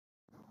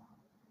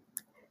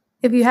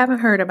If you haven't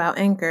heard about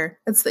Anchor,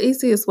 it's the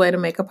easiest way to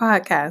make a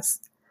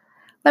podcast.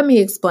 Let me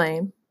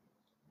explain.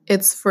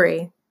 It's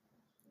free.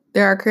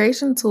 There are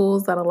creation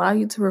tools that allow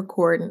you to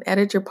record and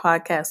edit your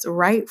podcast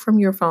right from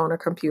your phone or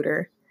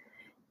computer.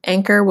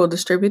 Anchor will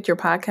distribute your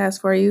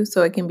podcast for you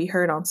so it can be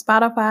heard on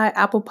Spotify,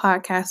 Apple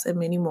Podcasts, and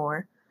many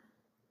more.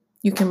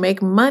 You can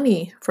make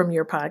money from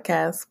your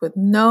podcast with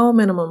no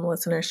minimum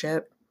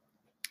listenership.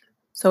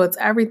 So it's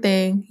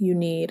everything you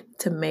need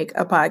to make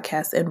a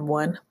podcast in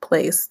one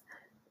place.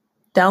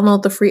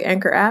 Download the free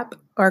Anchor app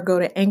or go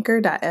to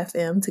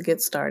anchor.fm to get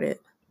started.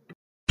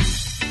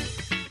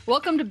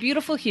 Welcome to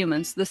Beautiful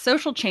Humans, the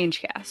social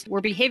change cast,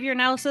 where behavior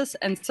analysis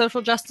and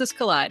social justice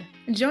collide.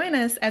 Join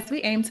us as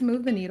we aim to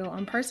move the needle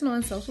on personal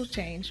and social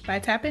change by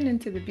tapping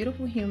into the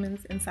beautiful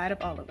humans inside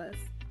of all of us.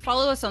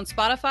 Follow us on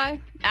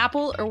Spotify,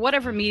 Apple, or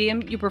whatever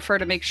medium you prefer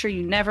to make sure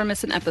you never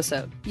miss an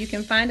episode. You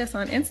can find us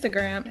on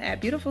Instagram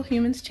at Beautiful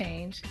Humans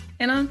Change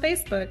and on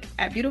Facebook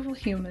at Beautiful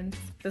Humans,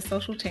 the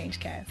Social Change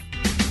Cast.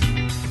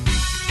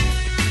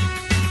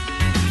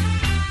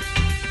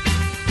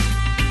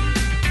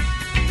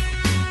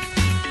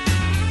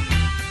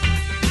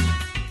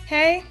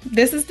 Hey,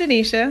 this is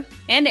Denisha.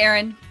 And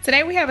Erin.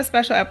 Today we have a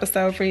special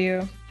episode for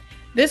you.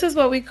 This is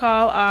what we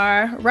call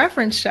our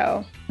reference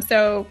show.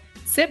 So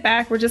sit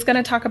back, we're just going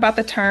to talk about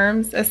the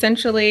terms.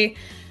 Essentially,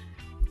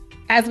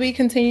 as we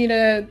continue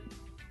to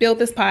build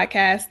this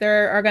podcast,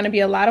 there are going to be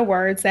a lot of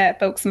words that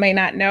folks may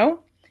not know.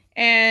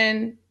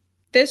 And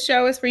this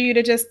show is for you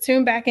to just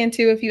tune back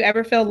into if you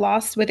ever feel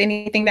lost with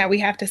anything that we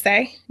have to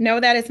say. Know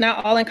that it's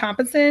not all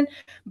encompassing,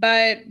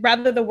 but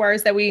rather the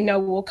words that we know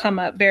will come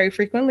up very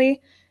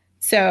frequently.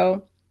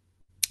 So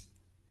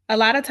a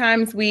lot of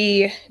times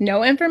we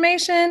know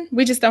information,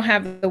 we just don't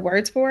have the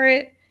words for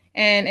it.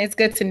 And it's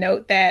good to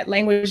note that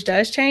language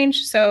does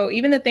change. So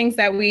even the things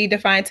that we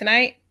define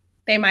tonight,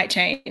 they might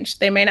change.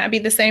 They may not be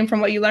the same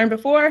from what you learned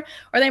before,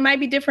 or they might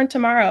be different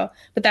tomorrow.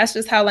 But that's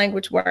just how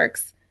language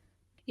works.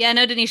 Yeah,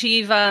 no,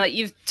 Denisha,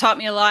 you've taught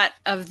me a lot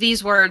of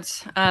these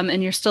words,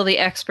 and you're still the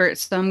expert.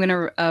 So I'm going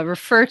to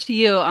refer to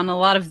you on a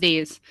lot of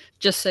these,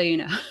 just so you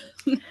know.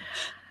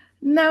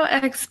 No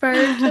expert,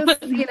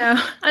 just,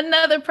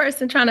 another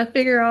person trying to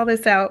figure all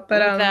this out. But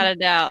without a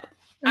doubt.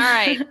 All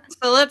right.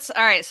 So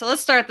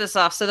let's start this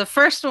off. So the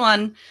first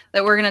one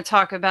that we're going to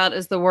talk about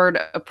is the word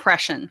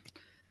oppression.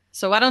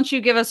 So why don't you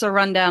give us a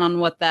rundown on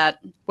what that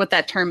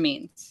term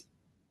means?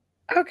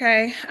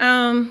 Okay.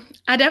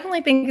 I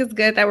definitely think it's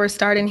good that we're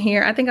starting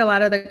here. I think a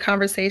lot of the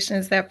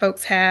conversations that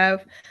folks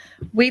have,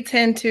 we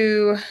tend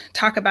to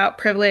talk about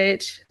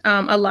privilege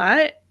a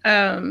lot,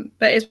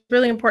 but it's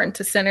really important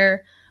to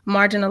center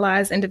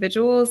marginalized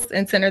individuals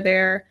and center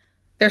their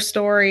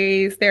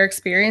stories, their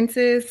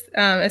experiences,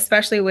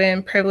 especially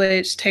when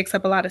privilege takes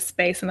up a lot of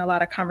space and a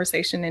lot of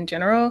conversation in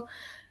general.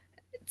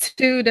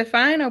 To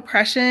define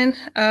oppression,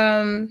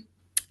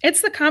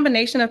 it's the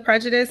combination of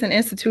prejudice and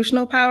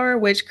institutional power,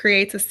 which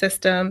creates a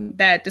system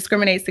that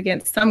discriminates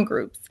against some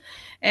groups.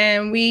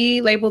 And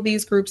we label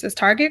these groups as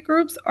target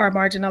groups or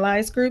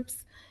marginalized groups.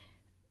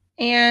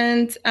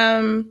 And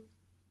so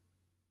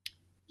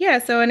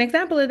an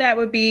example of that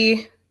would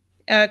be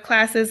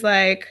classes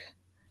like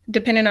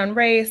depending on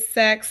race,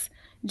 sex,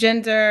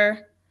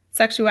 gender,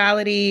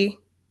 sexuality,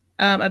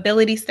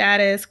 ability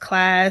status,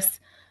 class,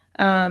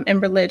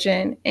 and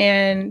religion.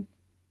 And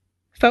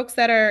folks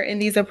that are in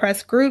these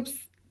oppressed groups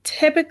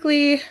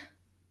typically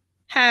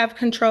have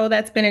control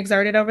that's been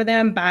exerted over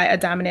them by a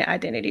dominant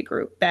identity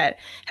group that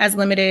has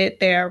limited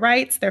their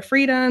rights, their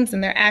freedoms,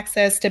 and their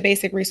access to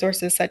basic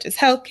resources such as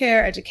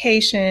healthcare,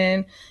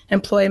 education,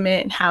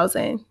 employment, and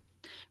housing.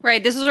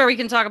 Right. This is where we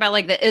can talk about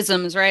like the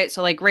isms, right?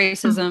 So like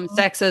racism,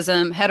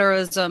 sexism,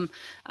 heteroism,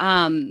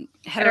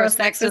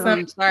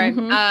 heterosexism,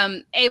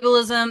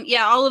 ableism.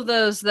 Yeah, all of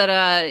those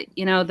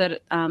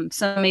that,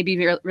 some may be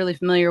really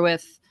familiar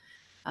with.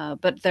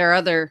 But there are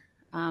other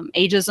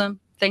ageism,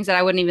 things that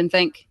I wouldn't even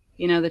think,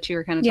 that you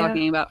were kind of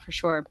talking about for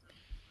sure.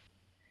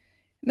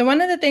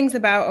 One of the things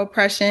about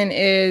oppression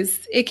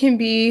is it can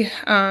be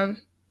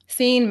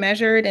seen,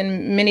 measured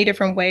in many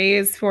different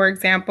ways. For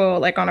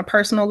example, like on a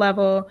personal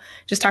level,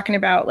 just talking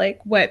about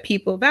like what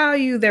people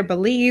value, their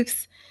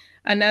beliefs.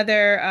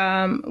 Another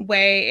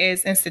way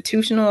is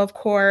institutional, of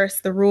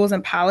course, the rules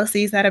and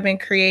policies that have been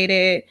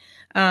created,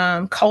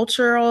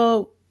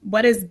 cultural,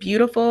 what is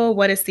beautiful,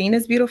 what is seen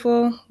as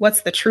beautiful,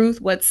 what's the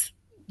truth, what's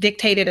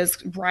dictated as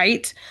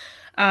right.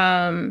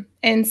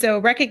 And so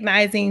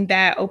recognizing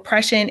that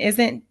oppression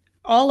isn't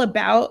all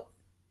about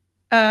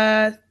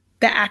the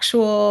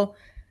actual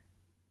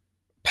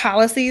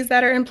policies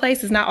that are in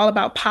place. It's not all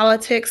about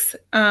politics,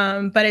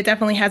 but it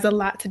definitely has a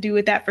lot to do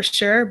with that for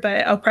sure.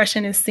 But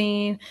oppression is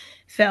seen,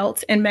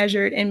 felt, and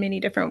measured in many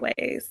different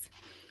ways.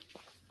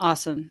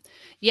 Awesome.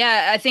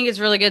 Yeah, I think it's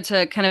really good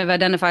to kind of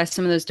identify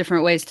some of those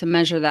different ways to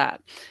measure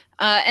that.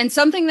 And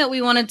something that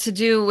we wanted to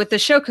do with the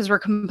show, because we're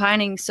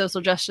combining social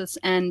justice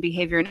and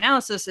behavior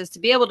analysis, is to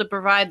be able to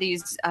provide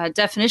these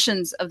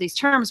definitions of these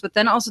terms, but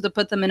then also to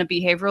put them in a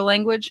behavioral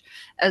language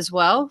as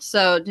well.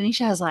 So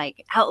Denisha has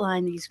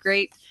outlined these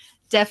great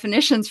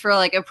definitions for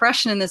like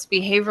oppression in this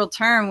behavioral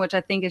term, which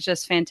I think is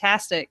just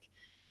fantastic,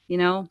 you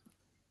know?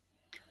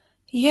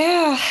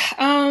 Yeah.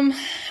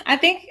 I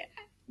think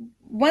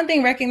one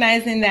thing,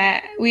 recognizing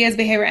that we as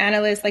behavior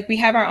analysts, like we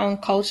have our own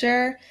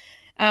culture.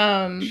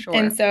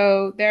 And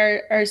so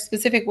there are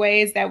specific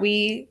ways that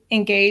we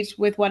engage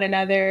with one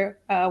another,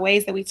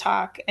 ways that we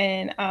talk,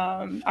 and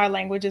our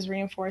language is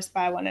reinforced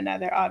by one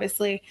another,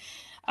 obviously.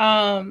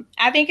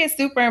 I think it's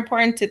super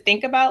important to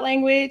think about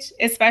language,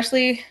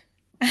 especially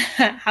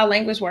how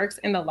language works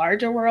in the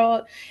larger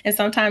world. And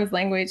sometimes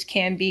language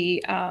can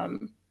be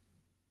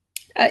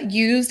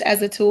used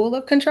as a tool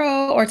of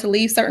control or to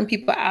leave certain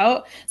people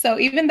out. So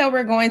even though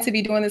we're going to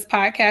be doing this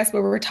podcast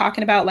where we're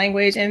talking about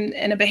language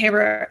in a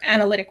behavior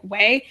analytic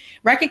way,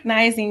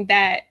 recognizing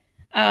that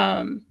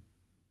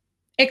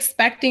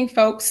expecting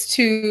folks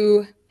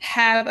to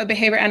have a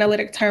behavior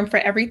analytic term for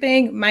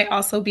everything might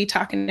also be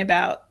talking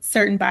about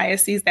certain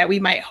biases that we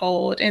might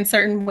hold in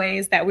certain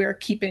ways that we're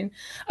keeping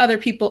other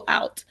people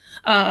out.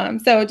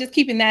 So just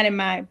keeping that in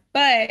mind.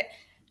 But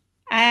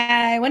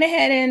I went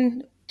ahead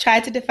and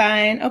tried to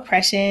define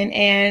oppression.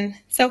 And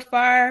so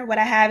far, what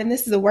I have, and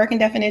this is a working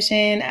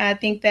definition, I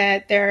think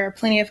that there are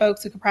plenty of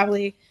folks who could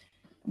probably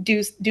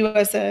do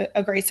us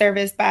a great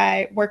service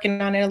by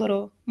working on it a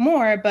little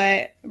more.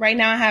 But right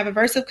now I have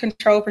aversive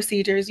control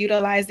procedures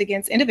utilized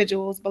against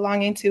individuals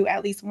belonging to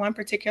at least one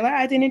particular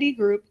identity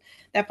group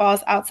that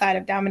falls outside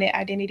of dominant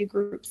identity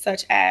groups,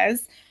 such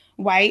as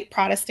white,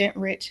 Protestant,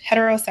 rich,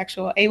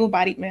 heterosexual,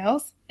 able-bodied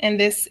males. And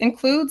this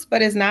includes,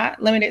 but is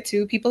not limited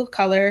to, people of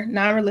color,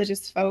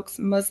 non-religious folks,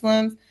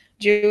 Muslims,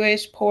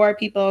 Jewish, poor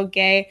people,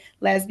 gay,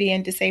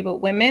 lesbian,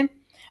 disabled women.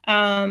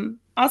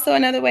 Also,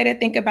 another way to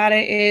think about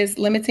it is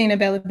limiting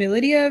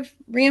availability of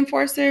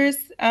reinforcers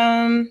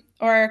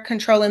or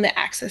controlling the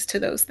access to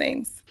those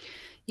things.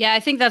 Yeah, I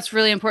think that's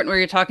really important where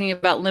you're talking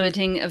about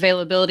limiting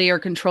availability or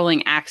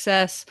controlling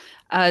access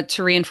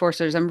to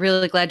reinforcers. I'm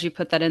really glad you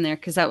put that in there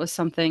because that was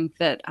something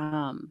that,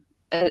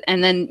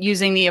 and then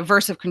using the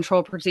aversive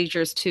control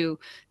procedures to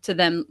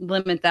then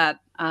limit that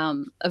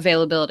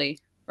availability,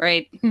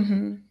 right?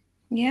 Mm-hmm.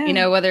 Yeah. You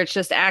know, whether it's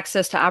just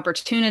access to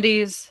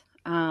opportunities,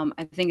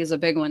 I think is a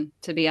big one,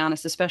 to be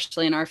honest,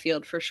 especially in our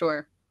field for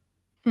sure.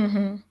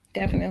 Mm-hmm.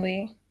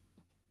 Definitely.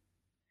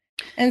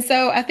 And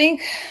so I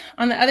think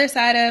on the other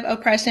side of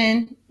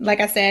oppression, like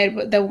I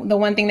said, the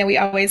one thing that we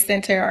always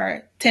tend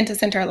to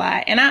center a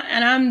lot, and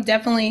I'm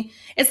definitely,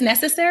 it's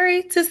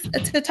necessary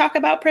to talk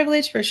about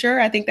privilege for sure.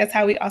 I think that's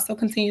how we also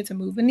continue to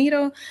move the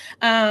needle.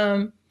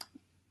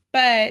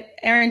 But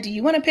Erin, do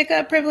you want to pick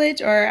up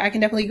privilege, or I can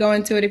definitely go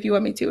into it if you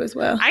want me to as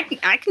well?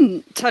 I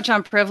can touch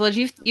on privilege.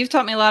 You've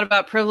taught me a lot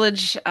about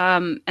privilege,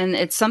 and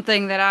it's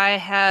something that I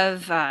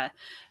have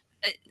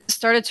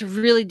started to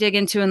really dig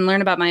into and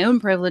learn about my own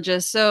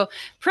privileges. So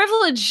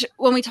privilege,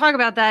 when we talk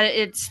about that,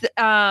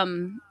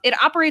 it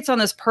operates on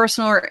this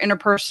personal or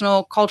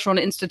interpersonal, cultural,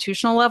 and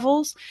institutional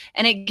levels,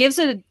 and it gives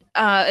it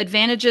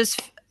advantages,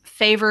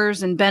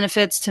 favors, and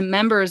benefits to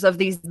members of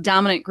these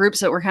dominant groups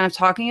that we're kind of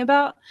talking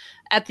about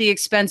at the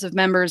expense of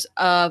members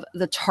of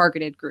the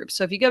targeted group.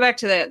 So if you go back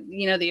to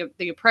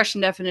the oppression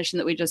definition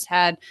that we just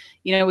had,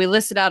 we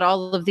listed out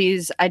all of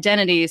these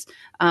identities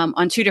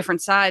on two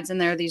different sides,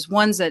 and there are these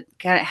ones that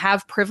kind of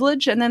have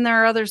privilege, and then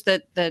there are others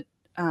that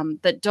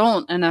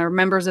don't and are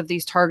members of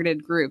these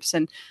targeted groups.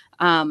 And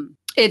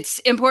it's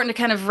important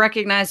to kind of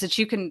recognize that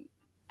you can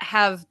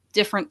have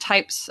different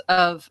types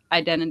of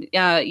identity,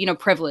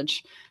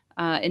 privilege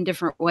in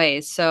different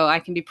ways. So I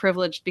can be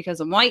privileged because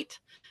I'm white,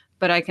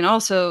 but I can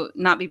also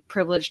not be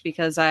privileged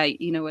because I,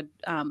 would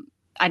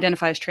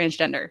identify as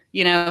transgender,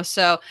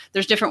 so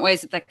there's different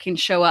ways that can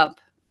show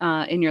up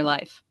in your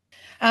life.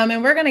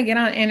 And we're going to get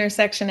on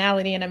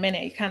intersectionality in a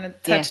minute. You kind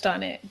of touched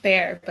on it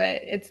there,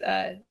 but it's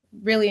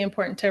really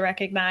important to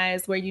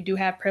recognize where you do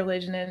have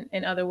privilege and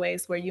in other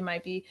ways where you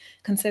might be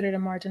considered a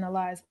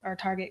marginalized or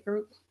target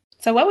group.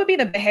 So what would be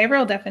the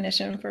behavioral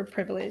definition for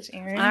privilege,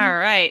 Erin? All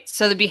right.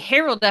 So the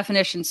behavioral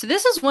definition. So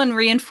this is when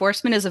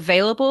reinforcement is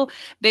available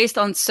based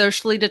on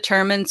socially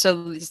determined,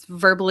 so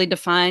verbally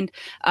defined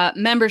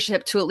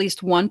membership to at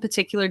least one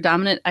particular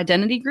dominant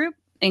identity group,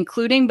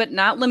 including but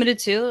not limited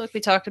to, like we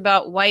talked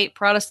about, white,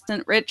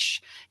 Protestant,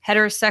 rich,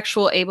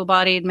 heterosexual,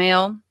 able-bodied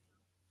male.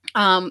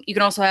 You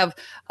can also have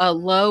a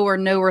low or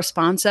no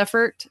response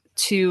effort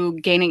to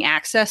gaining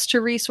access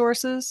to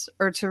resources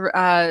or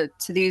to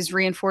these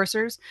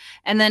reinforcers,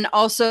 and then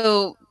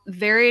also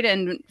varied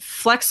and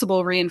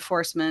flexible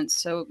reinforcements,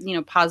 so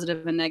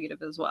positive and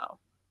negative as well.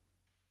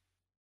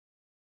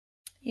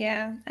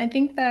 Yeah, I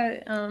think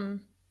that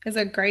is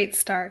a great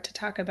start to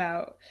talk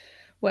about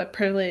what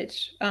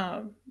privilege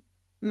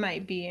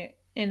might be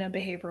in a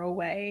behavioral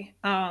way.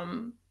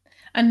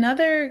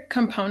 Another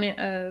component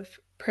of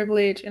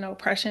privilege and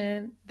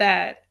oppression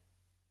that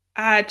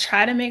I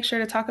try to make sure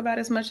to talk about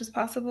as much as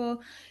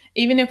possible,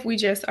 even if we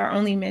just are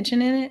only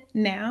mentioning it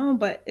now,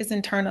 but is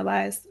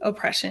internalized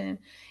oppression.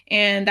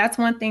 And that's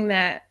one thing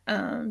that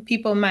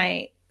people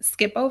might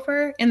skip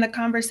over in the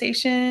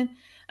conversation.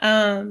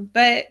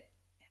 But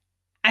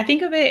I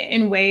think of it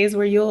in ways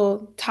where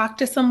you'll talk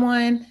to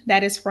someone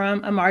that is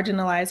from a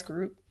marginalized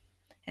group,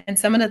 and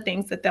some of the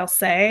things that they'll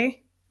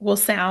say will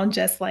sound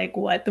just like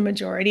what the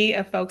majority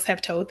of folks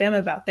have told them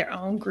about their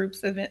own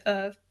groups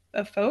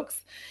of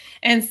folks.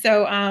 And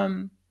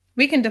so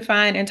we can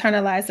define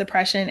internalized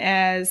oppression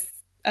as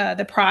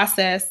the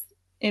process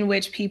in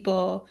which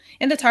people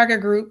in the target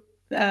group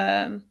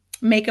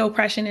make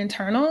oppression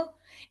internal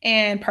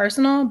and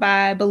personal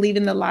by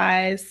believing the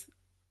lies,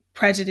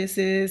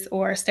 prejudices,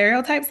 or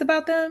stereotypes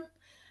about them.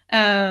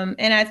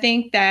 And I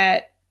think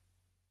that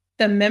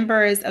the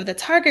members of the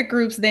target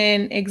groups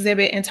then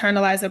exhibit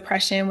internalized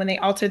oppression when they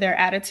alter their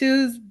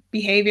attitudes,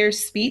 behaviors,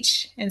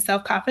 speech, and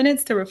self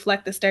confidence to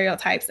reflect the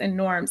stereotypes and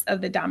norms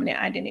of the dominant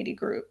identity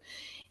group.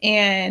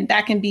 And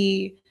that can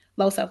be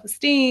low self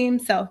esteem,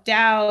 self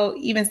doubt,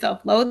 even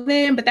self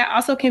loathing, but that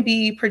also can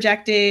be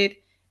projected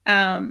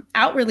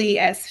outwardly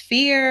as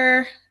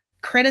fear,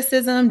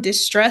 criticism,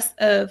 distrust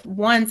of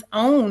one's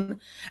own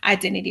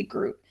identity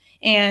group.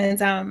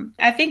 And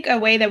I think a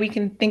way that we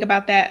can think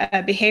about that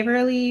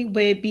behaviorally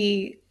would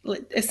be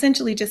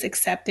essentially just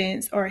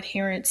acceptance or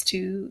adherence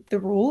to the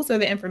rules or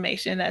the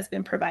information that's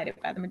been provided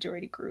by the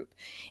majority group.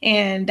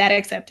 And that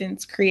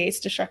acceptance creates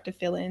destructive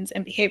feelings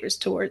and behaviors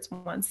towards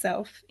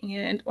oneself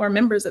and or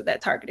members of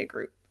that targeted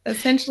group.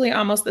 Essentially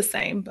almost the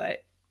same,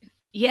 but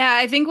yeah,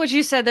 I think what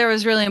you said there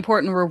was really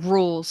important were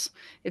rules.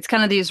 It's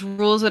kind of these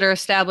rules that are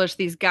established,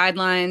 these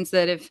guidelines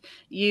that if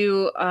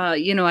you,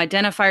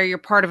 identify or you're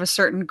part of a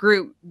certain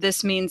group,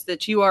 this means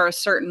that you are a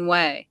certain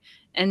way.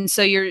 And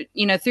so you're,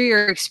 through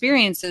your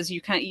experiences,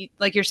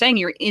 like you're saying,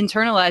 you're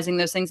internalizing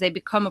those things. They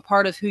become a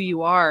part of who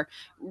you are,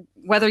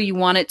 whether you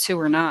want it to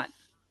or not.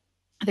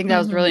 I think that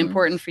was really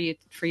important for you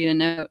to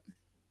note.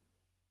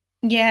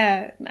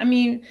 Yeah, I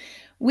mean,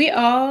 we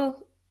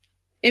all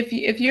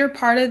if you're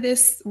part of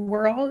this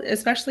world,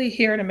 especially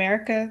here in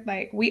America,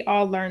 like we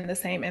all learn the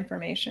same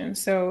information.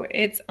 So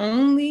it's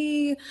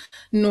only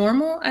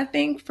normal, I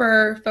think,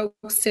 for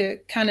folks to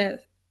kind of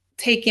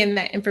take in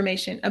that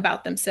information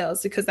about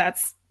themselves because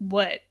that's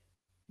what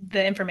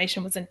the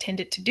information was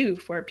intended to do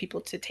for people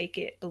to take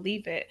it,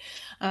 believe it.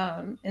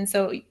 And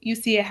so you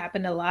see it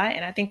happen a lot.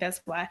 And I think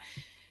that's why,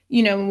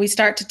 when we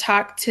start to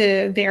talk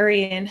to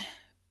varying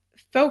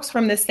folks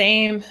from the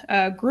same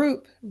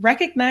group,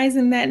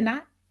 recognizing that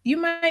not you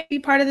might be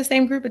part of the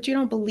same group, but you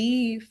don't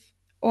believe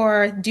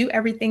or do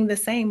everything the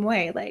same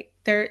way. Like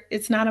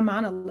it's not a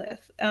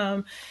monolith.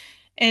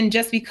 And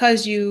just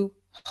because you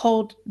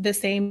hold the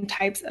same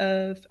types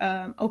of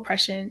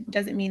oppression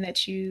doesn't mean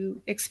that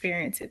you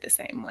experience it the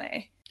same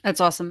way. That's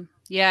awesome.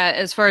 Yeah,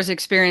 as far as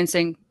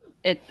experiencing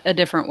it a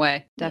different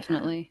way,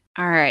 definitely.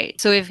 Yeah. All right.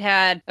 So we've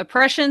had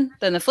oppression,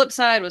 then the flip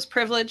side was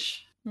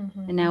privilege.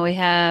 Mm-hmm. And now we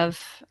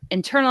have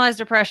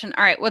internalized oppression.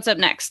 All right, what's up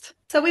next?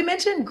 So we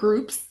mentioned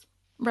groups,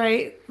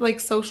 right?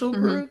 Like social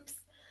groups.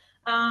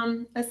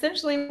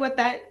 Essentially what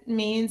that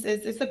means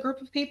is it's a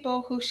group of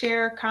people who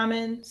share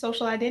common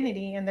social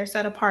identity and they're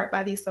set apart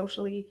by these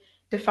socially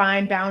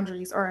defined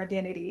boundaries or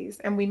identities.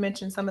 And we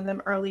mentioned some of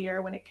them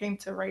earlier when it came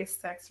to race,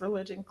 sex,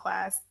 religion,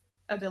 class,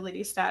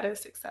 ability,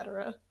 status,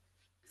 etc.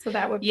 So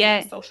that would be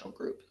a social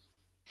group.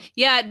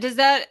 Yeah.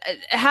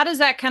 How does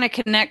that kind of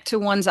connect to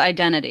one's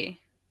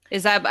identity?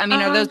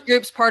 Are those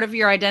groups part of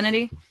your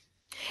identity?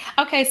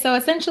 Okay, so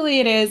essentially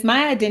it is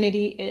my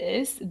identity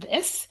is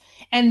this,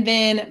 and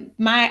then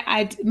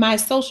my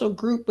social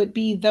group would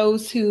be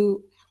those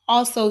who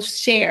also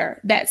share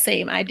that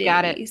same identity.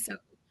 Got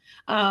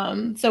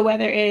it. So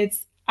whether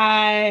it's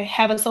I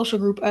have a social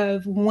group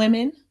of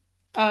women,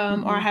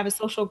 or I have a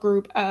social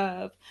group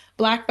of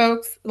Black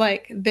folks,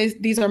 like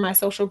these are my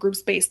social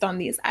groups based on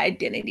these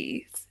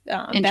identities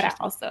that I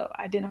also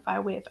identify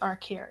with or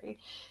carry.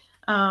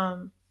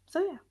 So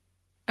yeah.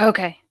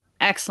 Okay,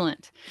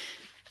 excellent.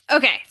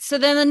 Okay, so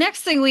then the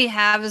next thing we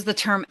have is the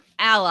term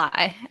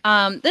ally.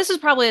 This is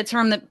probably a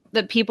term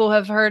that people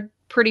have heard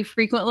pretty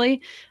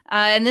frequently.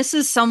 And this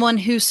is someone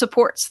who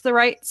supports the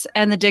rights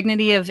and the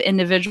dignity of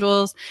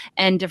individuals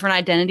and different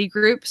identity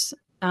groups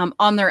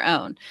on their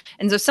own.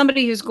 And so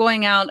somebody who's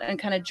going out and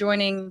kind of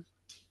joining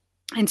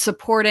and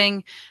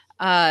supporting,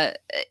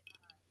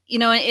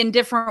 in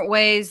different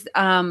ways.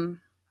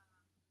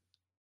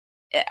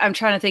 I'm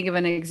trying to think of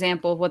an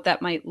example of what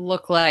that might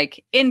look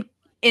like in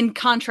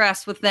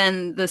contrast with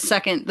then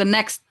the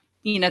next,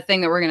 thing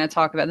that we're going to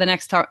talk about, the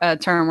next term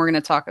we're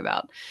going to talk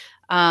about.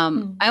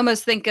 I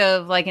almost think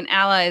of like an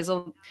ally as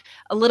a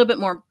little bit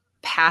more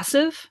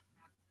passive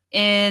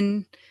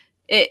in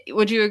it.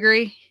 Would you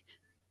agree?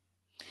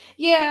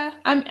 Yeah.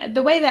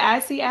 The way that I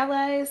see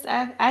allies,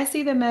 I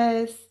see them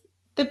as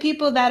the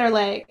people that are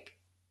like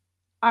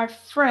our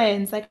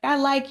friends. Like I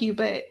like you,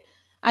 but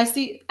I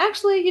see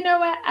actually,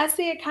 what? I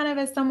see it kind of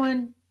as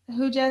someone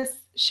who just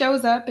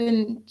shows up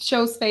and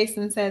shows face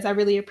and says, I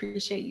really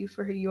appreciate you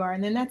for who you are.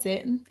 And then that's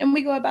it. And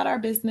we go about our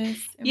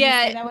business. And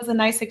yeah. We say, that was a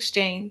nice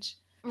exchange.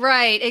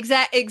 Right.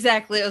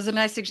 Exactly. It was a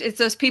nice exchange. It's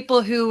those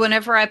people who,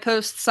 whenever I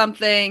post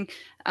something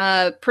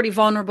pretty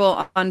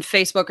vulnerable on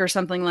Facebook or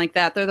something like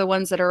that, they're the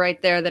ones that are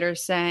right there that are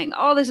saying,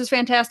 oh, this is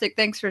fantastic.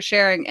 Thanks for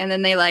sharing. And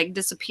then they like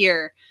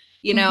disappear.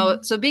 you know.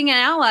 Mhm. So being an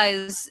ally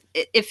is,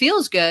 it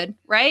feels good,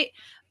 right?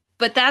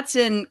 But that's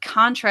in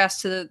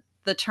contrast to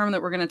the term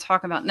that we're going to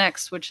talk about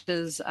next, which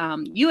is,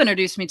 you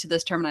introduced me to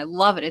this term and I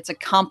love it. It's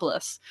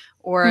accomplice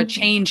or a Mhm.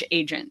 change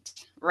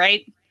agent,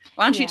 right? Yeah.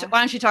 Why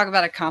don't you talk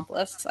about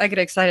accomplice? I get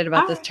excited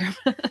about All this right.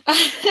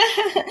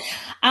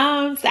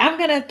 term. So I'm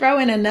gonna throw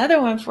in another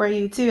one for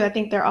you too. I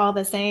think they're all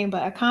the same,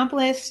 but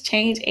accomplice,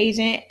 change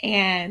agent,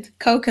 and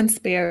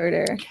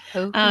co-conspirator.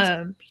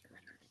 Co-conspirator. Um,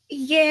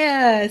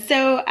 yeah,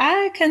 so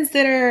I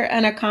consider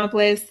an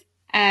accomplice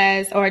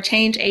as, or a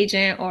change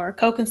agent or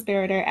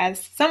co-conspirator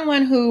as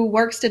someone who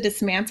works to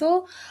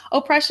dismantle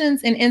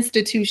oppressions in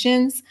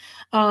institutions,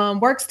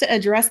 works to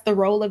address the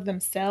role of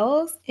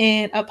themselves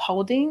in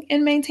upholding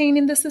and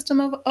maintaining the system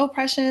of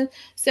oppression.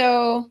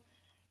 So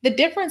the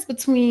difference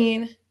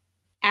between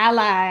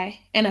ally,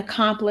 an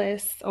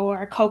accomplice,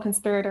 or a co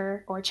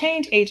conspirator or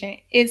change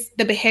agent is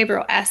the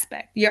behavioral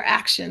aspect, your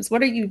actions.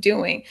 What are you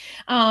doing?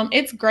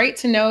 It's great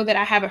to know that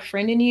I have a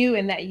friend in you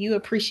and that you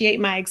appreciate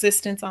my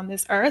existence on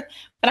this earth,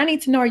 but I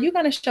need to know, are you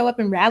going to show up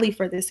and rally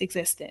for this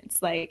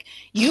existence? Like,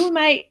 you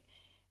might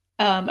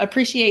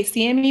appreciate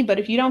seeing me, but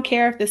if you don't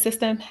care if the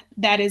system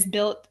that is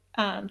built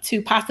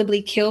to possibly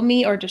kill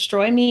me or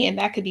destroy me, and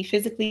that could be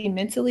physically,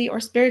 mentally, or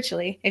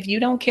spiritually, if you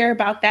don't care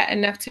about that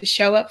enough to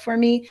show up for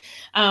me,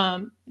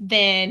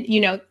 then, you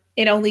know,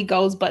 it only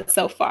goes but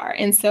so far.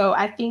 And so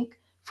I think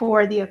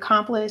for the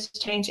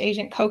accomplished change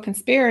agent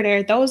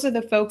co-conspirator, those are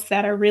the folks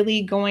that are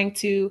really going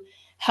to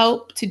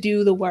help to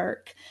do the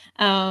work.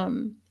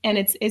 And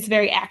it's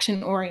very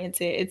action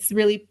oriented. It's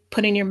really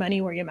putting your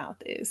money where your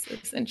mouth is,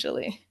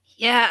 essentially.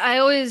 Yeah, I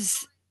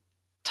always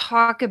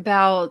talk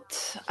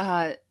about,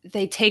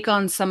 they take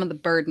on some of the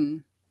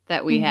burden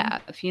that we Mm-hmm.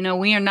 have. You know,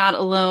 we are not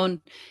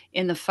alone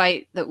in the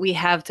fight that we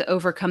have to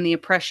overcome the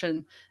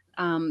oppression,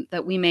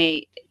 that we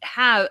may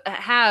have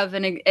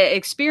an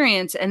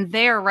experience, and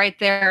they're right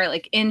there,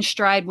 like in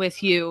stride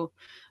with you,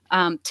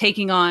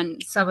 taking on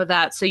some of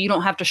that, so you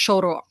don't have to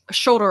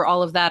shoulder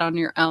all of that on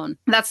your own.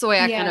 That's the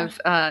way I kind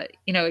Yeah.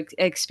 of,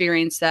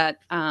 experience that.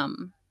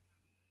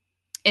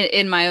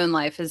 In my own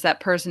life, is that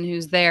person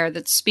who's there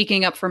that's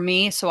speaking up for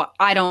me, so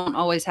I don't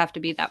always have to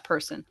be that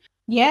person.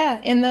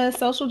 Yeah. In the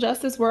social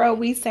justice world,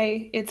 we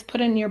say it's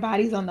putting your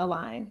bodies on the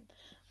line.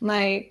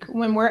 Like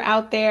when we're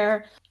out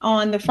there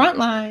on the front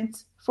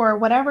lines for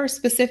whatever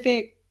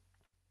specific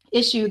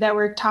issue that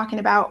we're talking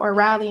about or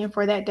rallying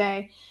for that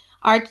day,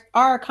 our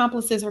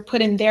accomplices are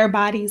putting their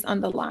bodies on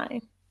the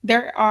line.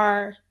 There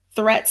are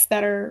threats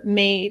that are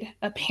made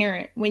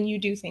apparent when you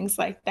do things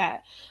like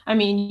that. I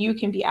mean, you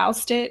can be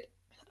ousted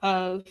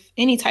of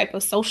any type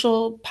of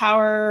social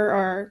power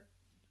or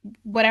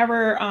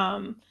whatever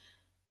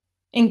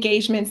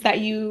engagements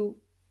that you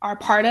are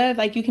part of.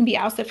 Like you can be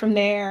ousted from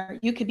there,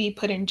 you could be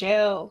put in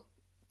jail.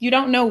 You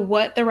don't know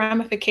what the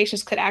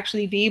ramifications could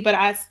actually be, but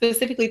I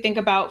specifically think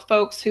about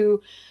folks who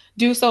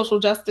do social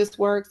justice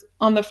work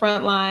on the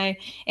front line.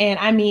 And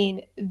I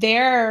mean,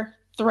 their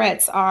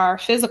threats are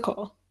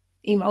physical,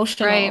 Right.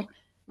 emotional.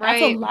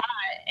 That's a Right. lot.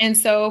 And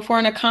so for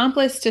an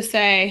accomplice to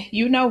say,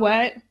 you know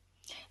what,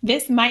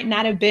 this might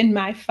not have been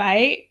my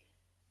fight,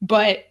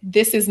 but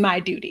this is my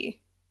duty.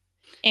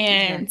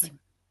 And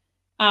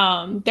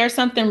Exactly. there's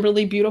something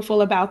really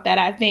beautiful about that,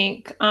 I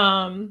think.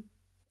 And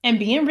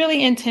being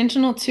really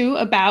intentional too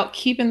about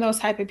keeping those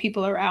type of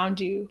people around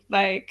you,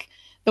 like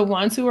the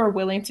ones who are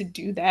willing to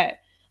do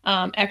that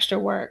extra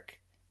work.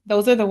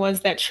 Those are the ones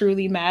that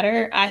truly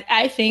matter.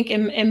 I think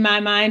in my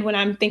mind, when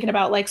I'm thinking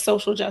about like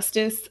social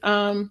justice,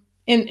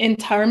 in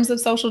terms of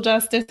social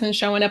justice and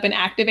showing up and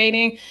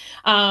activating,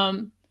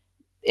 um,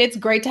 it's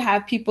great to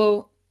have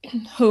people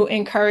who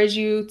encourage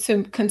you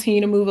to continue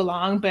to move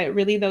along, but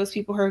really those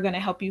people who are going to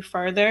help you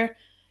further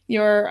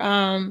your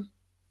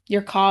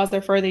cause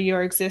or further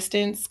your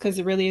existence, because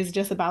it really is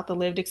just about the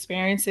lived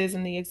experiences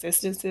and the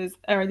existences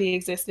or the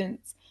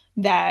existence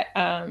that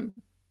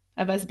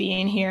of us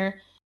being here.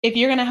 If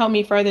you're going to help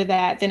me further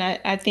that, then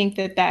I think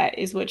that that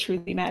is what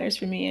truly matters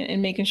for me,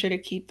 and making sure to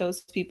keep those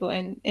people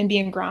and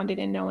being grounded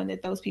and knowing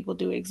that those people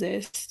do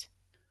exist.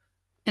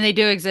 And they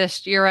do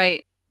exist. You're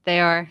right. They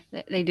are.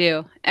 They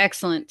do.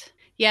 Excellent.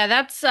 Yeah,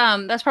 that's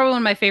probably one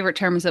of my favorite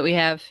terms that we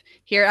have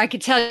here. I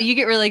could tell you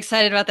get really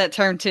excited about that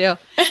term too.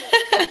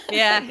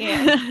 Yeah.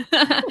 Yeah.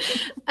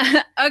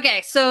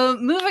 Okay, so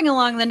moving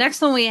along, the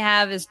next one we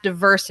have is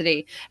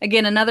diversity.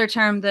 Again, another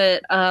term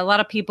that a lot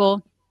of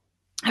people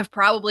have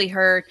probably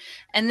heard.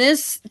 And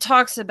this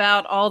talks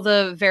about all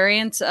the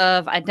variants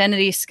of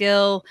identity,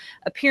 skill,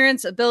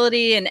 appearance,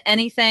 ability, and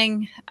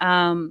anything.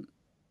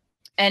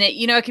 And it,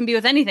 it can be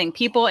with anything: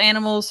 people,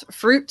 animals,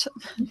 fruit.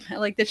 I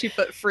like that you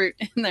put fruit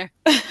in there.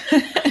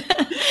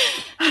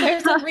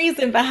 There's a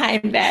reason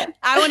behind that.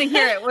 I want to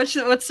hear it.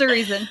 What's the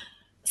reason?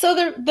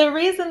 So the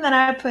reason that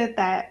I put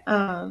that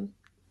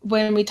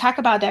when we talk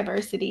about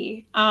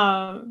diversity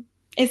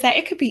is that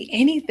it could be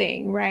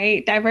anything,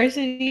 right?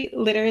 Diversity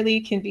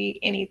literally can be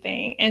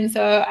anything. And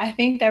so I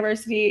think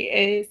diversity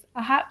is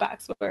a hot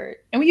box word.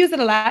 And we use it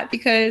a lot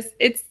because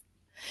it's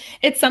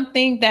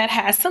something that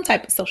has some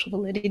type of social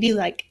validity.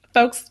 Like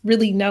folks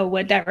really know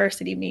what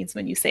diversity means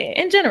when you say it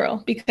in general,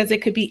 because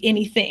it could be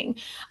anything.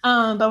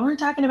 But we're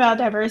talking about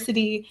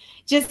diversity,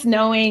 just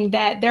knowing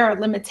that there are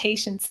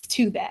limitations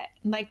to that.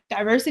 Like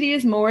diversity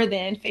is more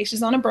than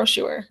faces on a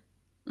brochure.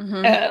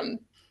 Mm-hmm.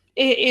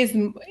 It is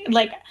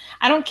like,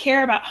 I don't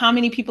care about how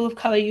many people of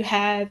color you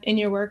have in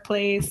your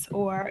workplace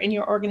or in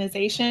your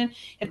organization.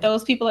 If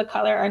those people of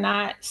color are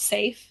not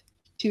safe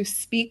to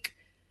speak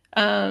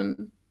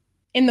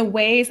in the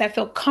ways that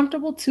feel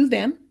comfortable to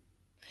them,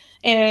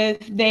 if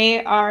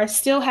they are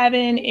still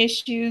having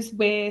issues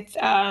with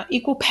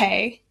equal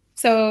pay.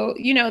 So,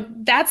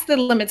 that's the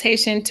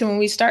limitation to when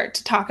we start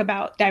to talk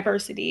about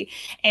diversity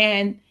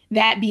and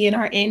that being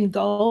our end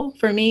goal.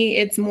 For me,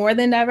 it's more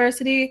than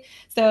diversity.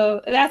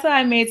 So that's why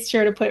I made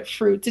sure to put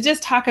fruit, to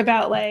just talk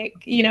about, like,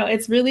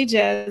 it's really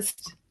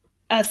just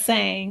a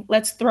saying,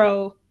 let's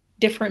throw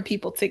different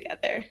people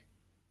together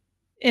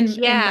in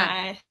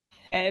my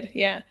head.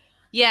 Yeah.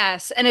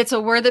 Yes. And it's a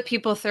word that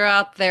people throw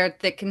out there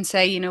that can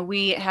say,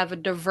 we have a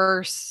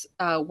diverse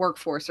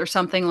workforce or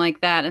something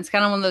like that. And it's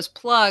kind of one of those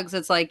plugs.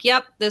 It's like,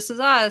 yep, this is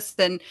us.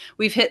 And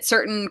we've hit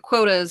certain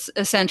quotas,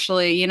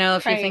 essentially, if you're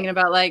thinking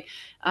about like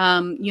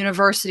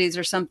universities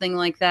or something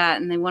like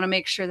that. And they want to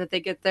make sure that they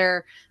get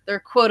their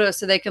quota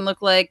so they can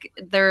look like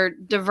they're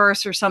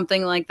diverse or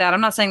something like that.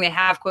 I'm not saying they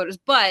have quotas,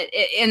 but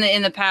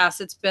in the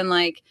past, it's been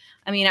like,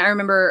 I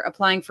remember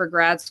applying for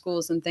grad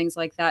schools and things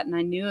like that. And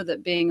I knew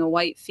that being a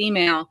white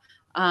female,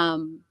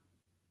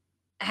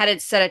 had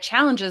its set of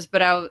challenges,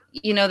 but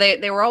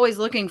they were always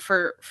looking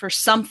for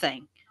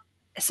something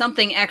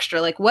extra.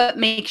 Like, what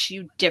makes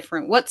you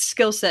different? What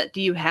skill set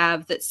do you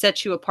have that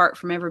sets you apart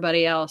from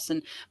everybody else?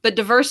 But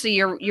diversity,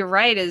 you're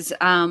right, is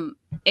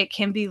it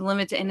can be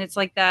limited, and it's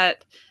like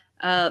that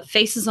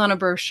faces on a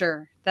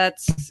brochure.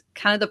 That's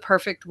kind of the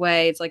perfect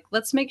way. It's like,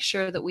 let's make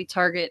sure that we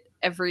target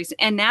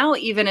and now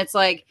even it's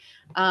like,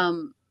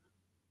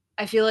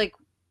 I feel like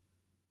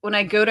when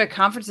I go to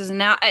conferences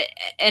and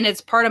and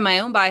it's part of my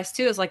own bias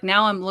too, is like,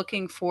 now I'm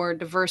looking for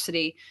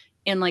diversity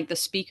in like the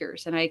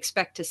speakers, and I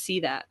expect to see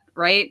that.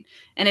 Right.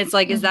 And it's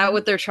like, is that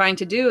what they're trying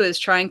to do, is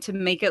trying to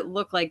make it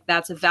look like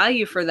that's a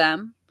value for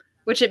them,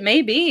 which it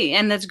may be.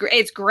 And that's great.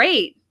 It's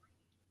great.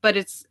 But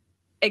it's,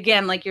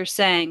 again, like you're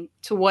saying,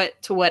 to what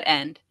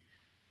end,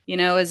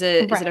 is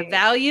it a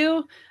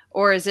value,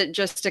 or is it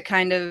just a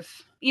kind of,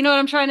 what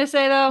I'm trying to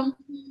say though?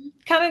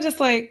 Kind of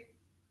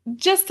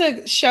just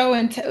to show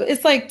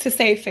it's like to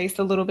save face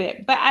a little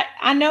bit. But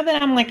I know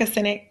that I'm like a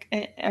cynic,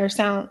 or I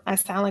sound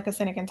like a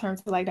cynic in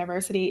terms of like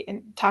diversity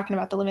and talking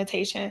about the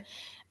limitation.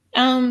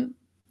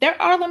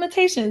 There are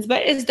limitations,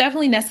 but it's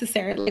definitely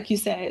necessary, like you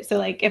said. So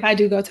like, if I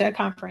do go to a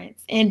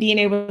conference and being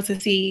able to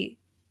see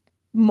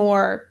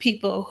more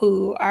people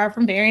who are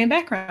from varying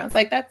backgrounds,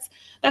 like that's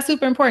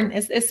super important.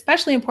 It's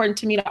especially important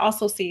to me to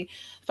also see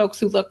folks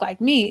who look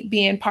like me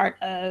being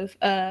part of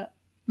a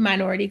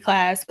minority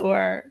class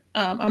or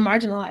a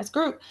marginalized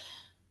group.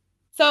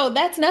 So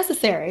that's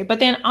necessary. But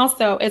then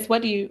also is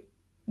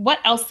what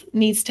else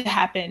needs to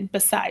happen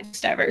besides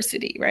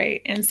diversity,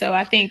 right? And so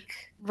I think,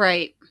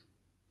 right.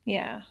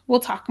 Yeah,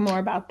 we'll talk more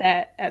about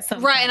that at some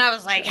point. Right. And I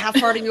was like, how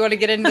far do you want to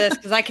get into this?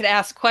 Because I could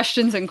ask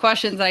questions and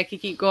questions. I could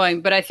keep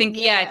going. But I think,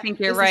 I think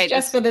you're right.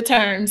 Just for the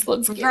terms.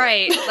 Let's get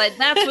it. Like,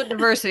 that's what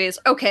diversity is.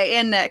 Okay.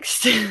 And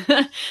next.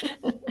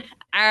 All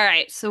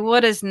right. So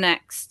what is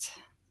next?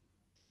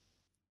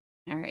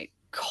 All right.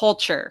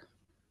 Culture.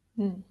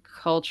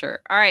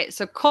 Culture. All right.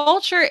 So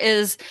culture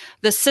is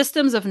the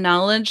systems of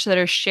knowledge that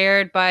are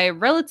shared by a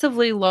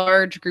relatively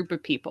large group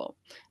of people.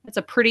 It's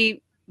a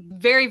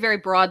very, very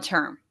broad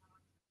term.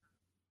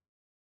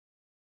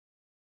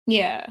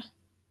 Yeah.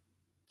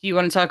 Do you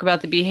want to talk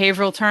about the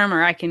behavioral term,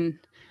 or I can?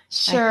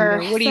 Sure.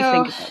 What do you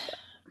think about that?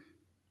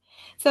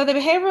 So the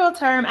behavioral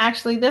term,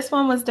 actually, this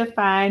one was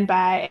defined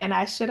by, and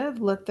I should have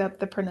looked up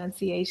the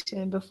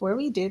pronunciation before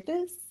we did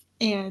this,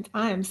 and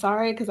I am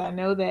sorry because I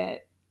know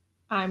that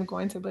I'm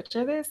going to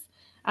butcher this,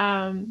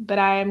 but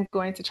I am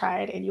going to try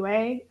it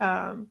anyway.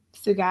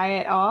 Sugai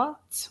et al.,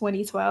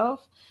 2012.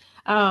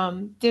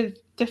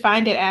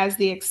 Defined it as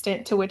the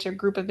extent to which a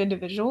group of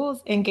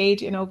individuals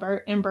engage in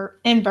overt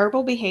and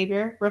verbal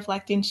behavior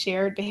reflecting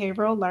shared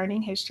behavioral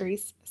learning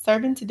histories,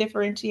 serving to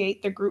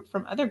differentiate the group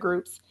from other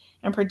groups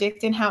and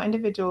predicting how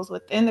individuals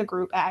within the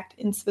group act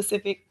in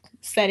specific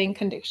setting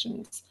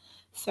conditions.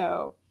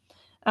 So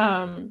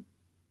I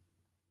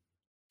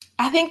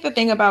think the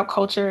thing about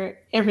culture,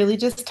 it really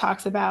just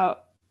talks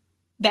about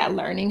that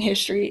learning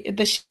history,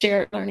 the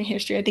shared learning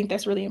history. I think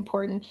that's really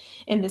important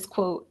in this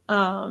quote.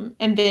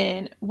 And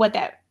then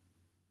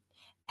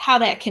how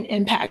that can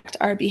impact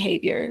our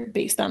behavior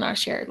based on our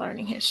shared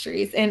learning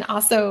histories. And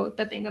also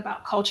the thing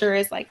about culture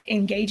is like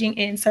engaging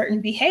in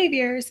certain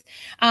behaviors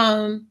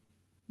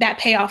that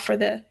pay off for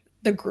the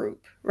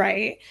group,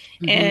 right?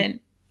 Mm-hmm. And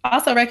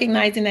also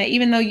recognizing that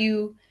even though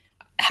you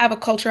have a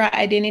cultural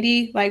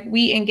identity, like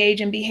we engage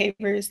in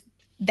behaviors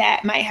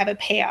that might have a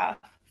payoff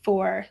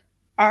for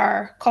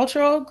our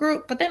cultural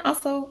group, but then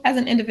also as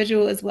an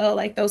individual as well,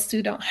 like those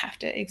two don't have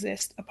to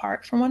exist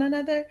apart from one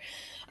another.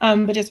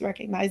 But just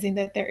recognizing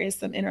that there is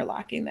some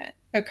interlocking that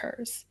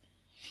occurs.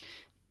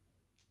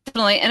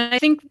 definitely. And I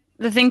think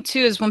the thing too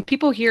is when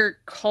people hear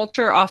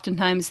culture,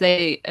 oftentimes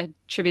they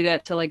attribute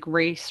that to like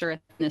race or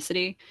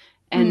ethnicity,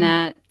 and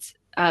Mm.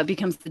 that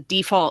becomes the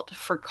default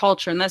for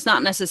culture. And that's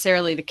not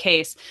necessarily the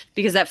case,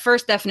 because that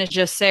first definition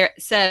just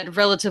said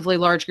relatively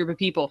large group of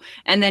people.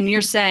 And then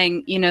you're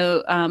saying,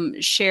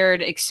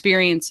 shared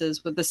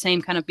experiences with the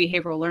same kind of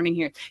behavioral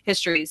learning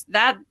histories.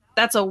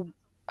 That's a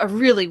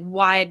really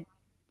wide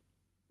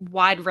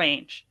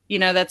range.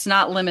 That's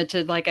not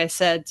limited, like I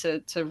said,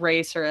 to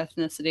race or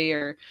ethnicity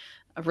or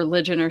a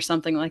religion or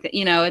something like that.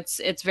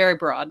 It's very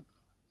broad.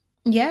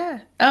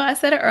 Yeah. Oh, I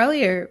said it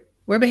earlier.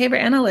 We're behavior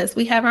analysts.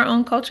 We have our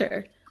own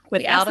culture. We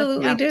Without a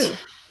absolutely doubt. do.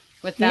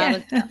 Without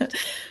Yeah. a doubt.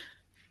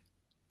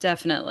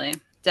 Definitely.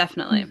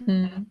 Definitely.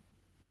 Mhm.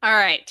 All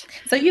right.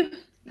 So you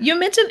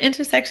mentioned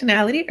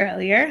intersectionality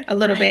earlier a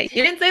little I bit.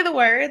 You didn't say the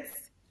words,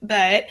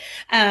 but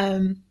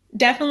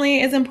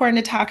definitely is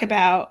important to talk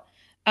about.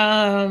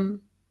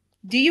 Um,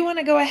 do you want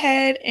to go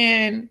ahead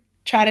and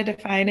try to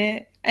define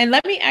it? And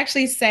let me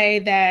actually say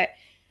that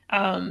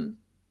um,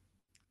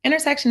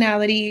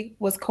 intersectionality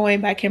was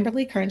coined by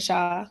Kimberly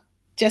Crenshaw.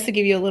 Just to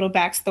give you a little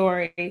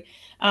backstory,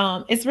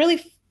 it's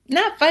really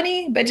not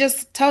funny, but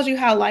just tells you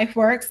how life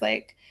works.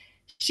 Like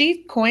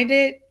she coined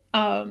it,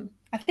 I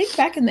think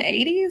back in the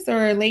 80s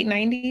or late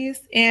 90s,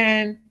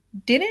 and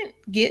didn't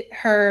get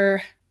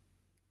her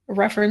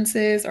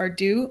references or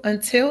due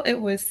until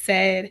it was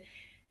said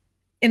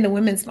in the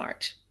Women's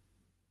March.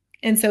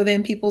 And so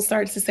then people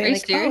started to Are say, you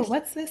like, oh, serious?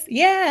 what's this?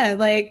 Yeah,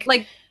 like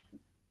Like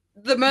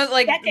the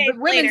decades later.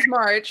 women's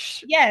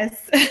march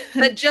Yes.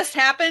 that just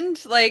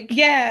happened, like,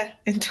 Yeah,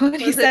 in was it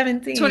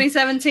 2017.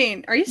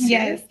 2017? Are you Yes.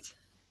 serious?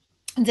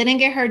 Didn't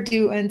get her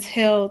due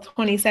until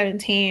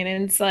 2017.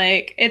 And it's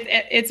like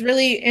it's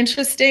really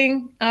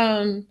interesting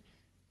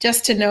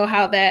just to know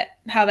how that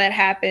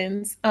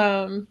happens.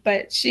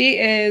 But she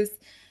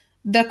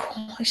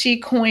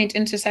coined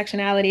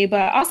intersectionality,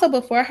 but also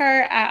before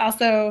her, I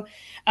also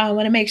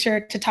want to make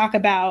sure to talk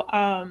about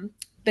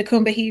the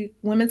Combahee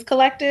Women's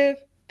Collective.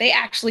 They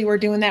actually were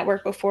doing that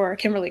work before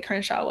Kimberly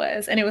Crenshaw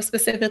was, and it was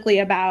specifically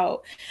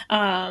about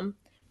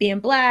being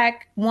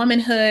Black,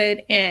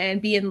 womanhood,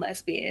 and being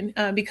lesbian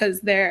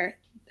because they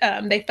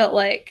felt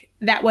like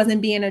that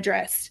wasn't being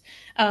addressed.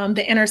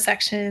 The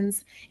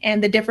intersections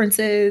and the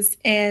differences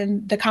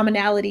and the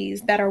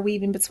commonalities that are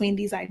weaving between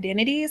these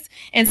identities.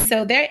 And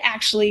so they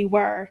actually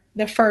were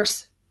the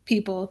first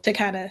people to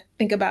kind of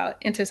think about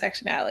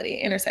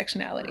intersectionality.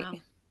 Wow. Wow.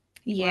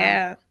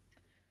 Yeah.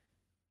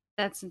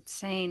 That's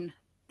insane.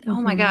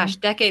 Oh my gosh,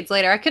 Mm-hmm. decades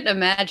later, I couldn't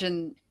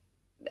imagine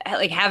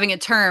like having a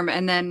term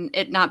and then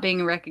it not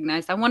being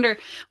recognized. I wonder,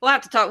 we'll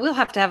have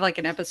to have like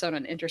an episode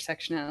on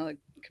intersectionality, like,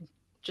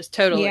 just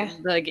totally Yeah.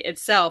 like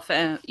itself,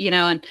 and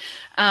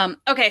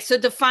okay, so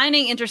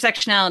defining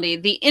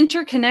intersectionality, the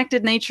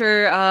interconnected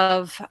nature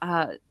of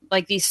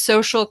like these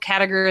social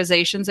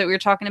categorizations that we were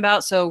talking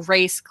about, so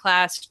race,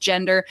 class,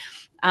 gender,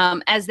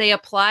 as they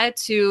apply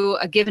to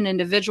a given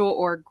individual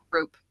or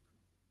group.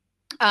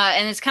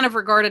 And it's kind of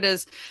regarded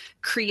as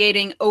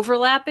creating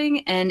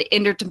overlapping and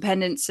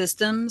interdependent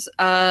systems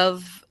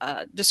of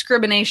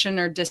discrimination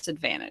or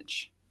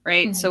disadvantage,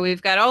 right? So Mm-hmm.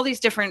 we've got all these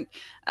different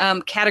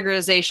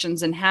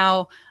categorizations and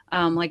how,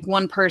 like,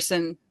 one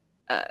person,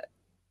 uh,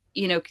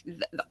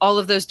 all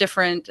of those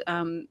different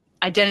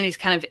identities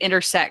kind of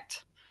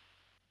intersect,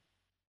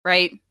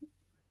 right?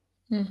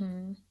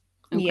 Mm-hmm.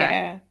 Okay.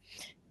 Yeah.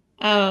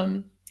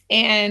 Um,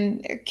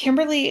 and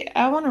Kimberly,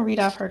 I want to read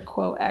off her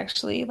quote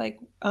actually, like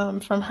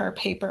from her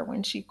paper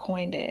when she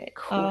coined it.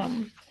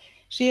 Cool.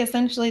 She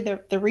essentially,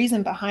 the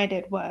reason behind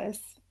it was,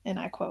 and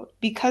I quote,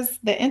 because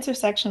the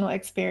intersectional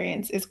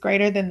experience is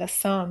greater than the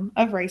sum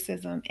of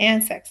racism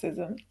and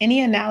sexism. Any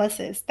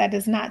analysis that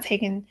does not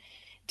take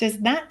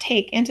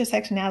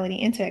intersectionality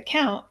into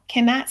account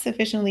cannot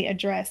sufficiently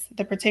address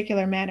the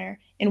particular manner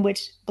in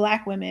which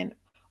Black women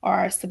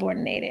are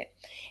subordinated.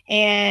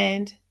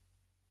 And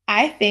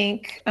I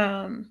think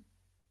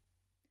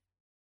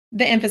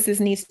the emphasis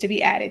needs to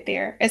be added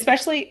there,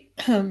 especially.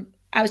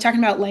 I was talking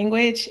about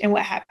language and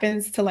what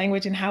happens to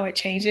language and how it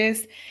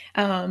changes.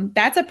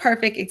 That's a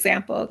perfect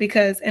example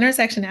because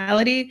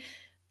intersectionality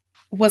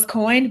was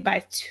coined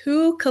by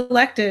two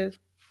collective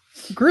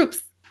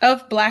groups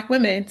of Black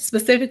women,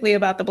 specifically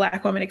about the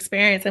Black woman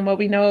experience. And what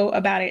we know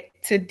about it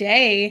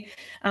today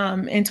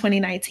in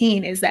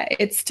 2019 is that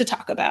it's to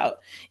talk about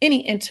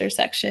any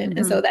intersection.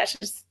 And so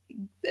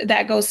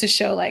that goes to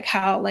show like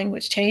how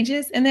language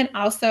changes. And then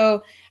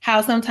also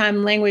how sometimes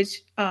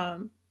language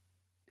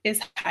is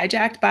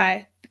hijacked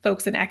by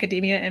folks in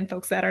academia and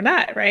folks that are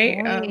not,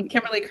 right? Right.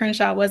 Kimberly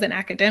Crenshaw was an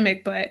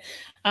academic, but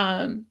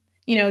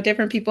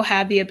different people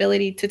have the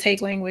ability to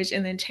take language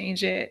and then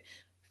change it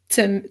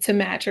to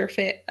match or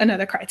fit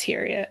another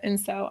criteria. And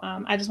so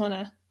I just want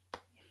to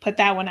put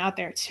that one out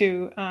there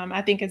too.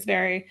 I think it's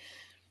very,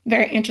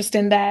 very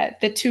interesting that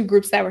the two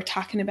groups that were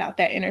talking about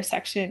that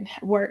intersection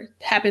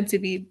happened to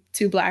be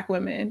two Black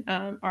women,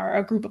 or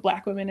a group of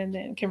Black women, and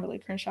then Kimberly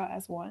Crenshaw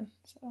as one.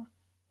 So,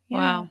 yeah.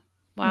 Wow.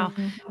 Wow.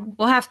 Mm-hmm.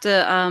 We'll have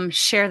to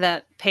share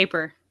that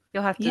paper.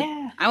 You'll have to,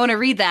 Yeah. I want to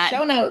read that.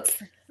 Show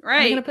notes.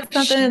 I'm going to put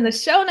something in the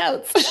show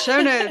notes.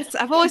 Show notes.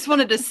 I've always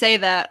wanted to say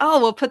that. Oh,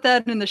 we'll put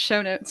that in the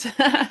show notes.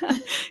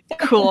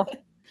 Cool.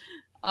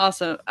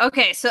 Awesome.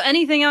 Okay. So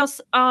anything else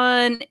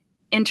on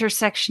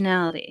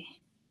intersectionality?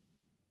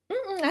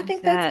 I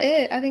think that's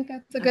it. I think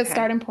that's a good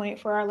starting point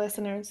for our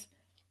listeners.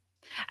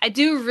 I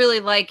do really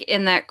like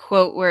in that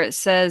quote where it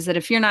says that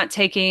if you're not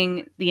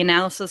taking the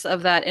analysis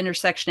of that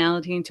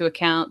intersectionality into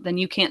account, then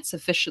you can't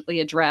sufficiently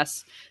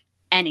address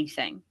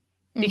anything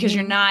because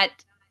you're not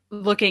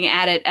looking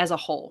at it as a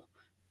whole,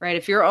 right?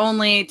 If you're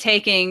only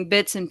taking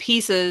bits and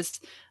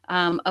pieces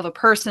of a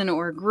person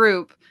or a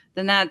group,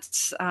 then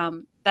that's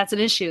an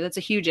issue. That's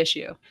a huge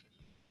issue.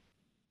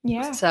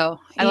 Yeah. So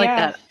I like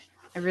that.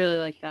 I really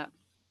like that.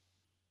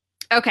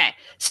 Okay,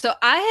 so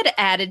I had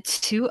added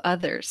 2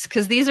 others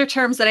because these are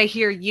terms that I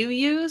hear you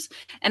use,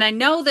 and I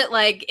know that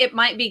like it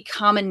might be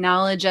common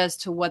knowledge as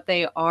to what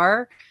they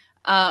are,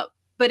 but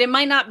it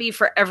might not be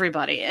for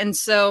everybody. And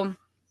so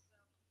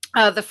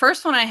the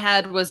first one I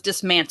had was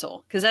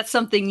dismantle, because that's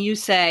something you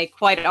say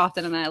quite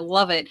often, and I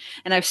love it.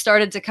 And I've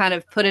started to kind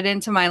of put it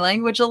into my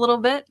language a little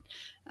bit.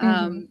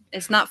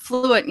 It's not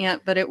fluent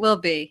yet, but it will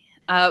be.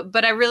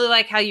 But I really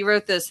like how you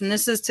wrote this, and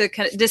this is to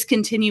kind of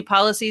discontinue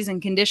policies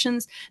and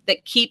conditions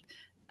that keep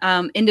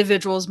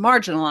individuals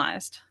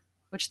marginalized,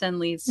 which then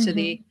leads to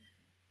the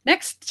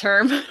next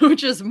term,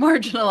 which is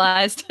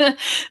marginalized.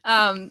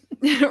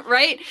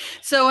 Right?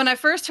 So when I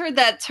first heard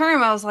that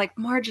term, I was like,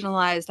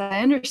 marginalized. I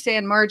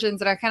understand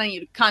margins, and I kind of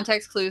used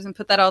context clues and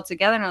put that all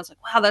together. And I was like,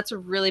 wow, that's a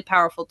really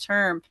powerful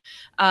term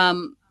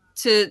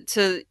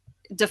to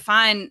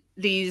define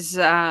these,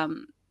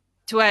 to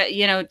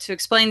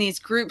explain these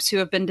groups who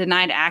have been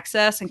denied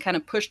access and kind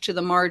of pushed to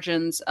the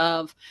margins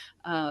of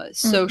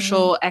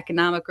social,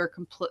 economic, or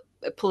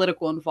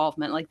political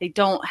involvement. Like they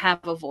don't have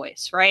a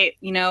voice, right?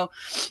 You know,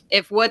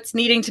 if what's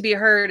needing to be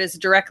heard is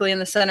directly in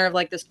the center of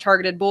like this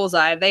targeted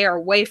bullseye, they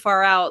are way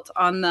far out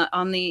on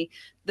the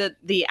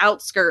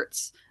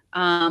outskirts,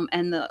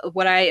 and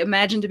what I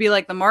imagine to be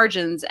like the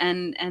margins,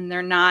 and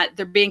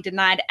they're being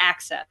denied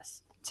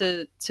access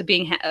to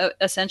being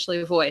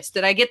essentially a voice.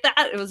 Did I get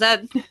that? Was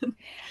that?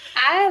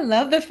 I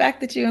love the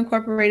fact that you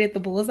incorporated the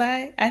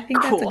bullseye. I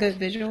think that's a good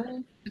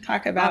visual to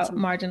talk about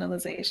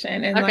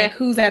marginalization and like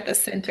who's at the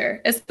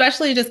center,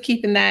 especially just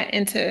keeping that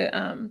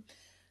into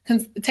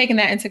taking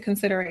that into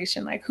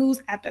consideration, like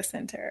who's at the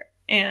center,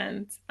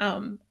 and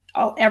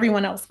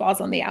everyone else falls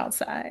on the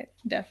outside.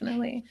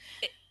 Definitely.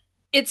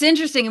 It's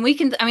interesting, and we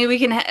can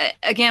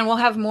again, we'll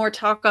have more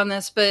talk on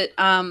this, but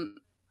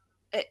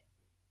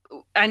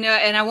I know,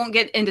 and I won't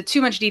get into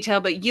too much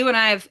detail, but you and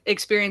I have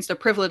experienced a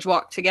privilege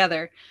walk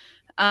together,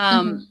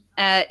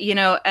 at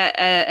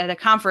a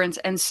conference.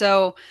 And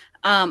so,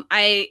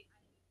 I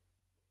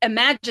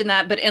imagine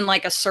that, but in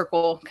like a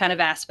circle kind of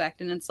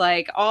aspect. And it's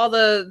like all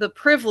the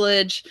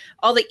privilege,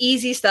 all the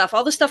easy stuff,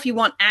 all the stuff you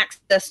want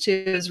access to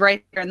is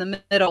right there in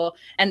the middle.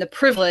 And the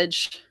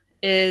privilege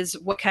is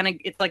what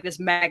it's like this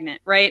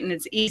magnet, right? And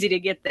it's easy to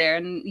get there.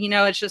 And,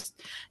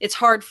 it's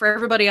hard for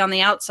everybody on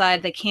the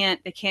outside. They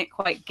can't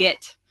quite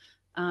get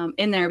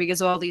in there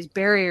because of all these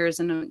barriers.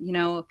 And,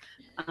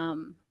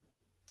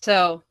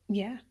 so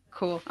yeah,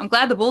 cool. I'm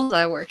glad the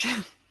bullseye worked.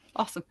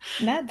 Awesome.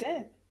 That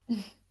did.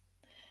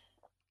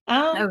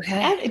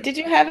 Okay. Did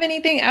you have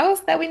anything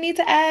else that we need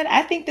to add?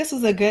 I think this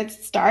was a good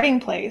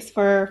starting place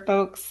for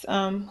folks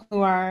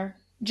who are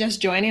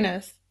just joining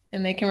us,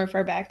 and they can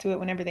refer back to it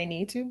whenever they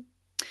need to.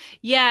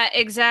 Yeah,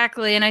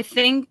 exactly. And I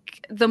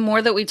think the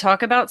more that we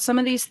talk about some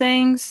of these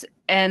things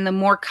and the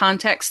more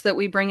context that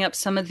we bring up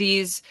some of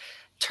these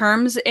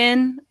terms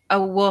in,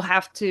 we'll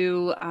have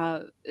to,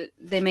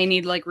 they may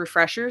need like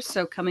refreshers.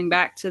 So coming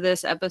back to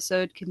this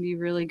episode can be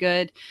really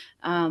good.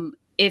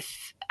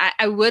 If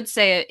I would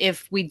say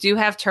if we do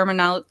have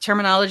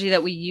terminology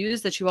that we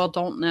use that you all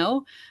don't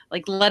know,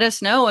 like let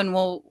us know and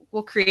we'll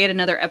create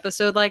another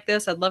episode like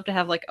this. I'd love to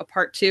have like a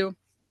part 2.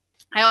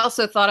 I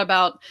also thought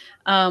about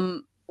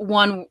an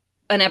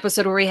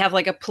episode where we have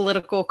like a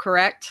political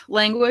correct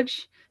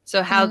language.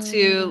 So how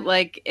to,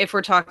 like, if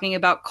we're talking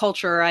about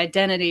culture or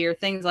identity or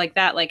things like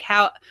that, like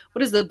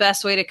what is the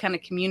best way to kind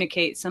of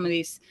communicate some of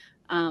these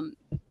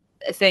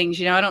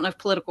things? I don't know if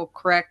political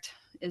correct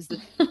is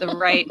the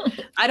right,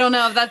 I don't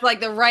know if that's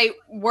like the right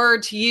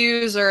word to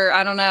use, or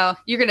I don't know.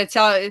 You're going to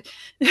tell I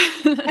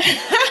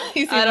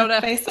don't know.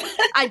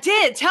 I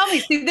did. Tell me.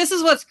 See, this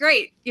is what's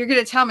great. You're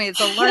going to tell me. It's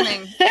a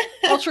learning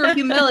culture of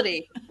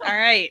humility. All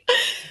right.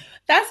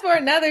 That's for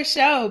another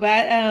show,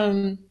 but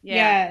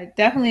yeah,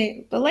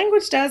 definitely. The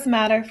language does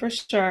matter for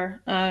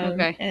sure.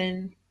 Okay.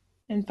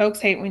 And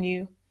folks hate when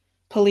you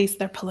police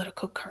their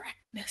political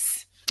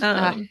correctness.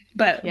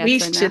 But we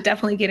should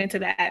definitely get into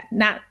that.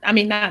 Not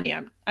me.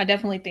 I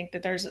definitely think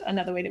that there's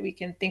another way that we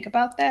can think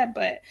about that.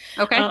 But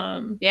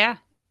yeah,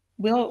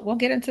 we'll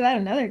get into that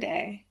another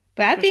day.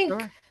 But I think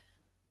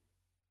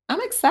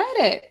I'm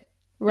excited.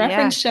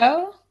 Reference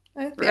show.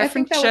 I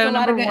think that was a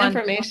lot of good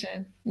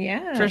information.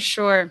 Yeah, for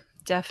sure.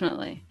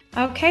 Definitely.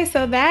 Okay,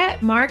 so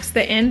that marks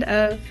the end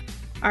of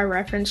our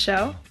reference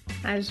show.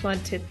 I just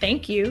want to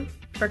thank you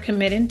for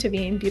committing to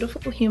being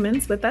beautiful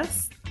humans with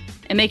us.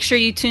 And make sure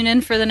you tune in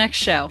for the next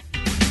show.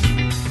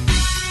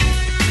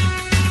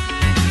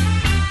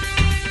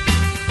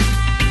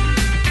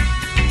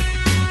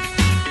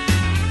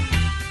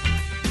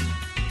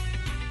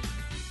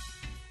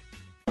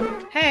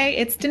 Hey,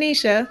 it's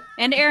Denisha.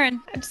 And Erin.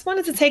 I just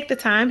wanted to take the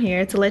time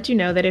here to let you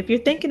know that if you're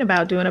thinking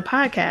about doing a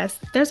podcast,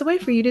 there's a way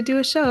for you to do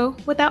a show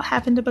without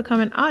having to become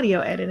an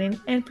audio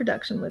editing and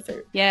production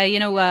wizard. Yeah,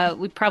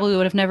 we probably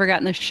would have never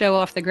gotten this show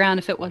off the ground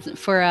if it wasn't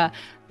for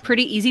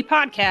Pretty Easy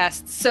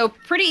Podcast. So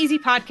Pretty Easy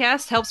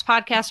Podcast helps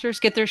podcasters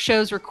get their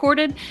shows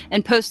recorded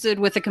and posted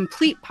with a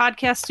complete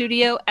podcast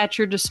studio at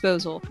your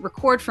disposal.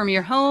 Record from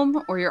your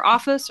home or your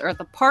office or at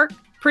the park.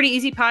 Pretty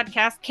Easy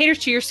Podcast caters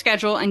to your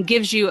schedule and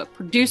gives you a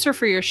producer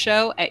for your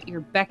show at your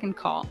beck and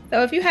call.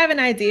 So if you have an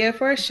idea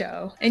for a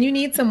show and you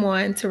need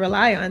someone to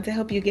rely on to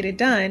help you get it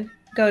done,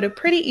 go to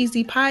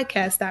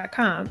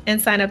prettyeasypodcast.com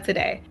and sign up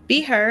today.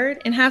 Be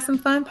heard and have some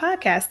fun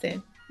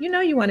podcasting. You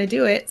know you want to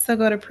do it, so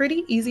go to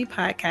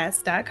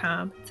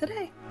prettyeasypodcast.com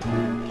today.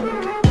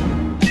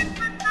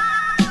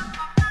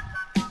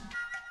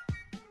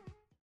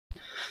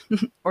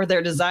 Or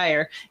their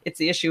desire. It's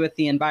the issue with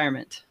the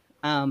environment.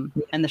 And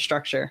the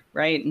structure,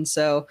 right? And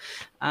so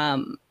I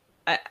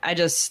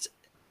don't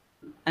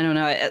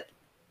know.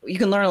 You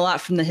can learn a lot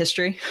from the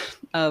history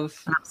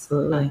of.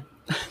 Absolutely.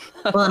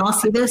 Well, and I'll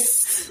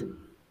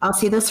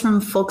see this from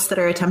folks that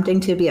are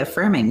attempting to be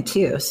affirming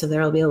too. So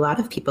there will be a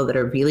lot of people that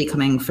are really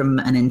coming from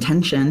an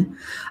intention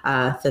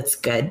that's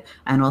good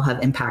and will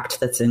have impact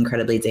that's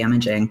incredibly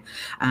damaging.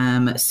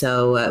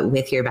 So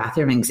with your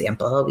bathroom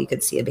example, we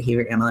could see a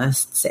behavior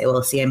analyst say,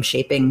 well, see, I'm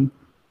shaping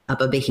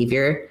up a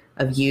behavior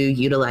of you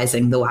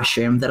utilizing the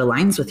washroom that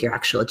aligns with your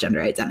actual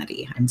gender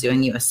identity. I'm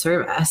doing you a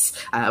service.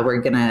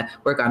 We're going to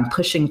work on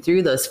pushing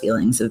through those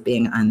feelings of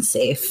being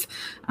unsafe.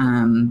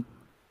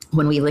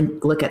 When we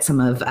look at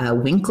some of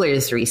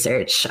Winkler's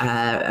research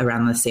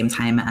around the same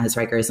time as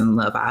Rikers and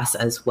Lovaas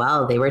as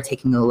well, they were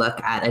taking a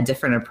look at a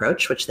different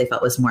approach, which they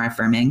felt was more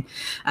affirming,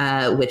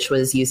 which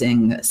was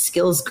using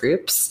skills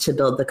groups to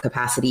build the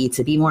capacity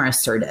to be more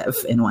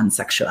assertive in one's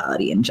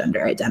sexuality and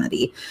gender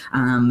identity.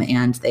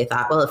 And they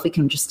thought, well, if we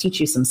can just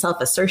teach you some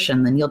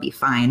self-assertion, then you'll be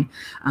fine.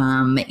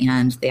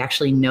 And they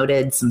actually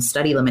noted some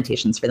study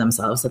limitations for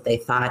themselves, that they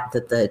thought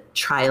that the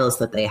trials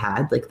that they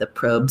had, like the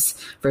probes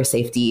for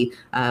safety,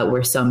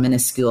 were so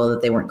minuscule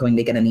that they weren't going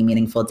to get any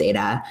meaningful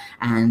data.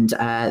 And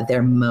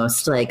their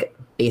most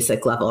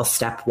basic level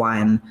step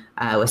one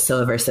was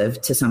so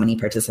aversive to so many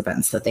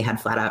participants that they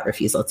had flat out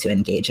refusal to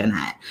engage in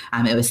it.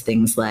 It was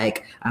things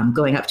like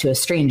going up to a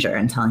stranger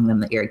and telling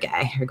them that you're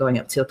gay, or going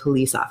up to a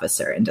police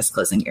officer and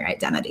disclosing your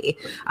identity.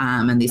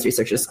 And these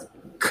researchers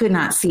could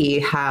not see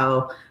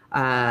how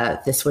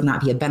this would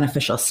not be a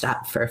beneficial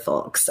step for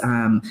folks.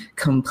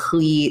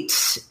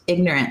 Complete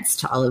ignorance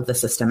to all of the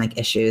systemic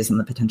issues and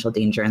the potential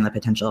danger and the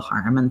potential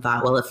harm, and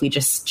thought, well, if we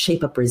just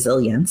shape up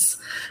resilience,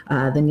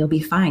 then you'll be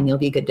fine. You'll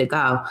be good to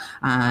go.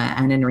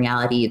 And in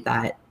reality,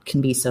 that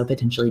can be so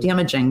potentially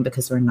damaging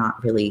because we're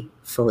not really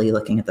fully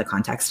looking at the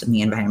context and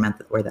the environment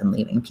that we're then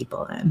leaving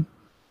people in.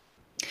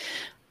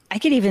 I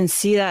could even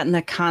see that in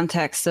the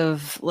context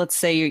of, let's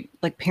say,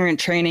 like parent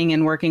training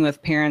and working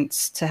with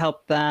parents to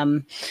help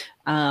them.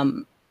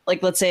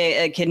 Let's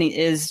say a kid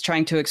is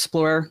trying to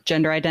explore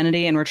gender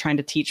identity, and we're trying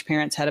to teach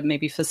parents how to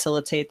maybe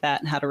facilitate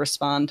that and how to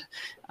respond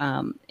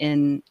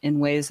in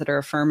ways that are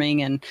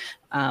affirming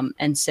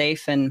and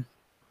safe.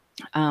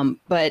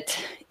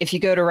 But if you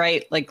go to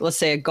write, let's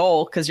say a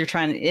goal, because you're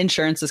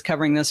insurance is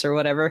covering this or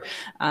whatever,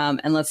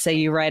 and let's say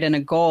you write in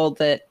a goal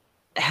that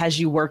has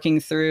you working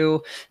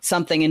through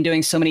something and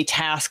doing so many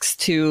tasks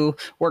to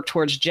work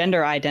towards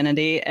gender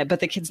identity,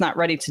 but the kid's not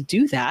ready to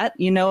do that,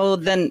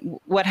 then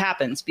what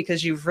happens?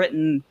 Because you've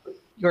written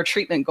your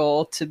treatment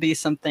goal to be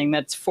something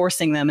that's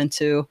forcing them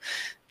into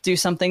do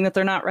something that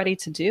they're not ready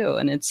to do.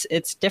 And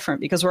it's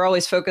different because we're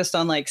always focused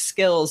on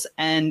skills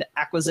and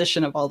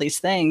acquisition of all these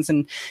things.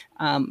 And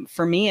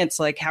for me, it's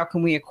how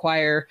can we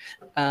acquire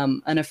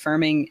an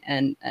affirming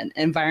and an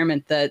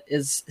environment that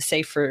is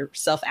safe for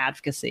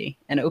self-advocacy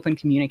and open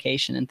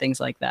communication and things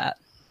like that.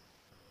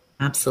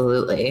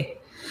 Absolutely.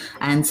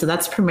 And so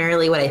that's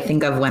primarily what I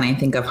think of when I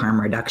think of harm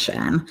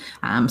reduction.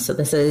 So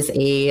this is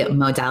a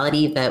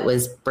modality that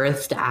was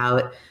birthed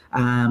out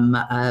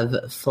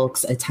of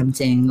folks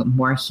attempting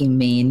more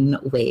humane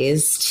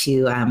ways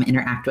to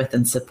interact with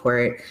and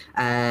support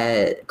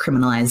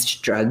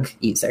criminalized drug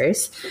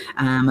users.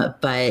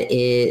 But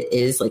it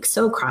is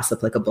so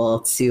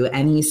cross-applicable to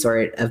any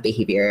sort of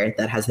behavior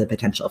that has the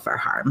potential for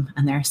harm.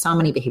 And there are so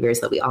many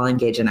behaviors that we all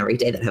engage in every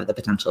day that have the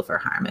potential for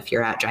harm. If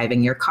you're out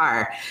driving your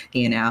car,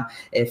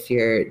 if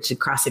you're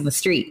crossing the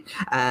street,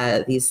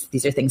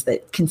 these are things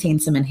that contain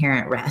some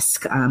inherent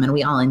risk. And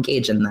we all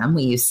engage in them.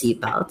 We use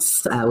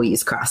seatbelts, we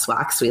use crosswalks,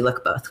 crosswalks. We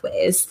look both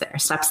ways. There are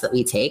steps that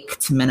we take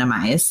to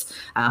minimize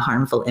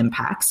harmful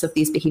impacts of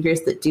these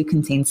behaviors that do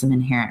contain some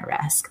inherent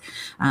risk.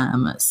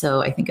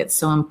 So I think it's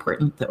so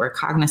important that we're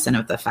cognizant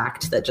of the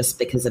fact that just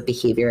because a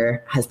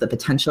behavior has the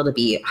potential to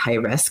be high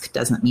risk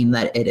doesn't mean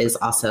that it is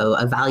also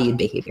a valued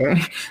behavior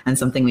and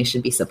something we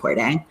should be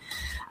supporting.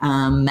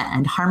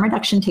 And harm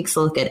reduction takes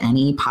a look at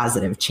any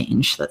positive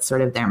change. That's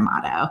sort of their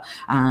motto.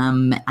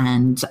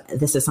 And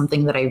this is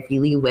something that I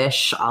really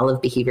wish all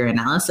of behavior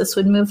analysis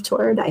would move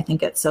toward. I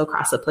think it's so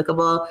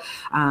cross-applicable.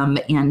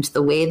 And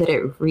the way that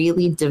it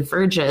really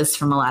diverges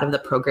from a lot of the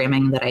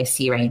programming that I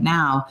see right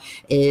now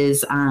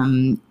is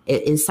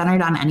it is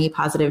centered on any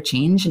positive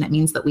change, and it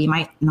means that we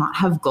might not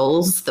have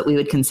goals that we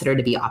would consider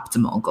to be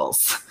optimal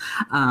goals.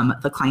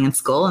 The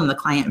client's goal and the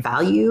client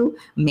value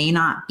may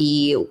not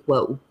be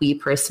what we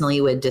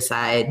personally would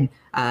decide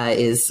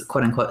is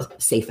quote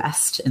unquote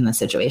safest in the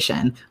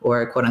situation,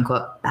 or quote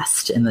unquote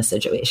best in the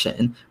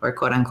situation, or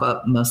quote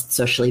unquote most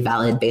socially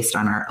valid based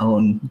on our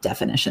own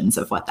definitions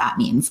of what that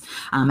means.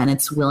 And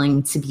it's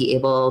willing to be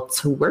able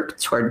to work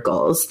toward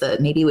goals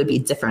that maybe would be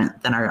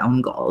different than our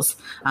own goals.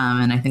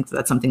 And I think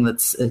that's something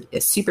that's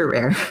is super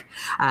rare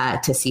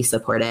to see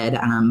supported.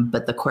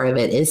 But the core of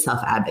it is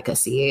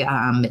self-advocacy.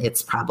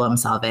 It's problem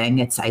solving.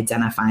 It's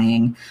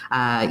identifying,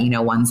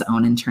 one's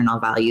own internal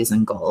values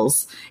and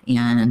goals,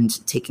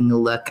 and taking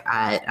a look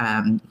at,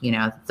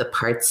 the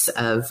parts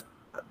of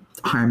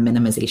harm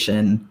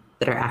minimization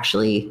that are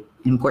actually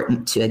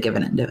important to a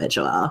given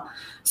individual.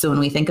 So when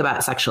we think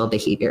about sexual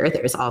behavior,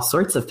 there's all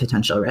sorts of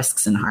potential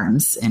risks and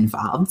harms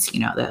involved,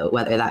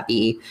 whether that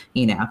be,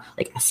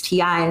 like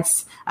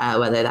STIs,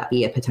 whether that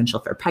be a potential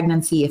for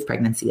pregnancy, if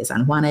pregnancy is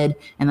unwanted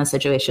in the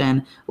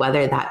situation,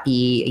 whether that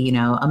be,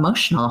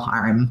 emotional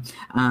harm,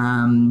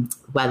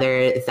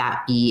 whether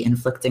that be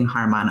inflicting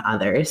harm on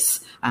others,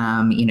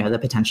 the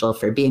potential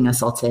for being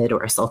assaulted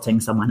or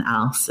assaulting someone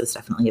else is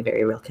definitely a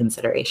very real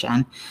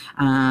consideration.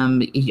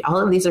 All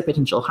of these are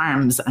potential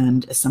harms,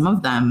 and some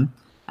of them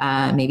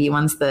maybe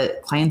ones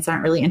that clients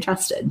aren't really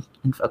interested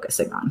in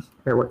focusing on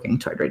or working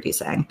toward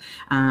reducing.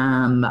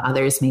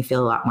 Others may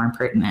feel a lot more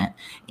pertinent,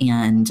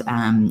 and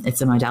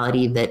it's a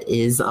modality that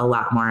is a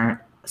lot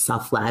more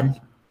self-led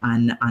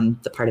on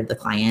the part of the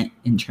client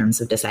in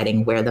terms of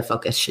deciding where the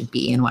focus should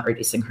be and what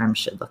reducing harm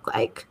should look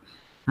like.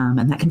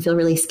 And that can feel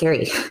really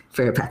scary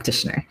for a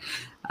practitioner,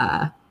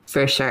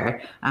 for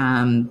sure.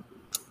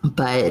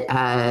 But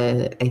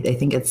I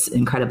think it's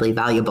incredibly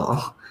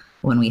valuable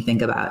when we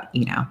think about,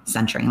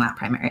 centering that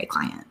primary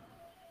client.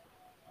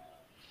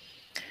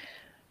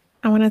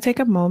 I want to take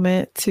a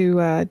moment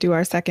to do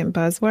our second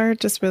buzzword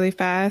just really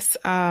fast.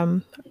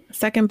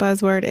 Second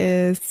buzzword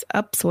is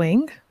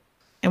upswing.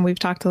 And we've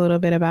talked a little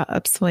bit about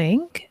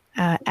upswing.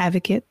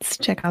 Advocates,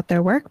 check out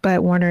their work.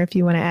 But Warner, if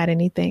you want to add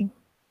anything.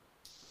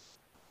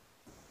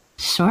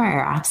 Sure,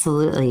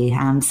 absolutely.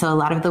 So a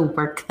lot of the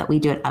work that we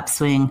do at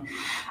Upswing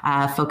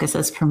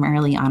focuses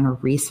primarily on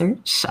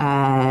research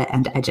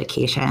and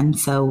education.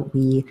 So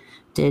we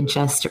did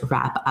just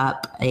wrap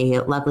up a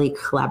lovely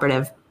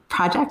collaborative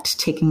project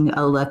taking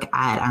a look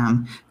at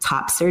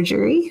top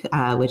surgery,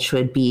 which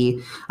would be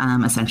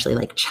essentially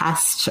like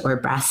chest or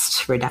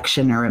breast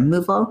reduction or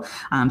removal,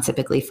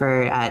 typically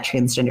for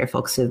transgender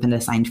folks who have been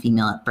assigned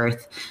female at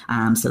birth,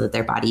 so that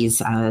their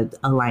bodies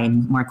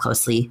align more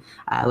closely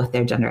with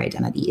their gender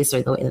identities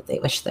or the way that they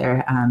wish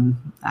their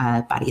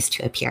bodies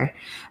to appear.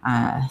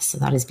 So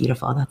that is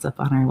beautiful. That's up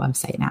on our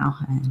website now.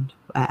 And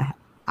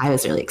I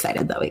was really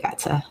excited that we got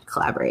to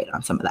collaborate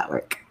on some of that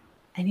work.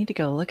 I need to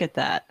go look at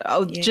that.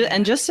 Oh, yeah.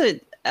 And just to,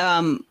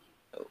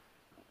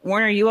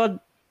 Warner, you all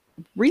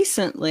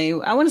recently,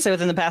 I want to say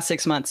within the past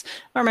 6 months,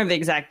 I don't remember the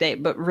exact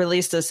date, but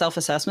released a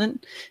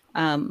self-assessment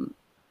in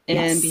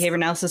behavior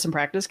analysis and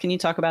practice. Can you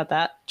talk about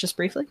that just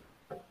briefly?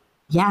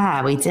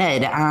 Yeah, we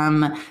did.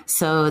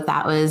 So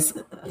that was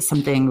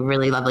something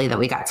really lovely that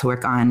we got to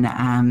work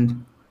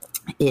on.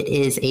 It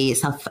is a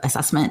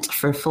self-assessment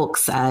for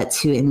folks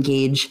to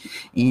engage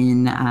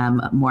in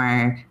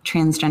more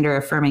transgender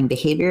affirming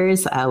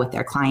behaviors with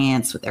their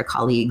clients, with their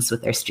colleagues,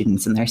 with their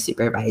students and their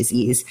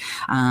supervisees.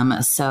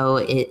 So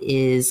it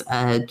is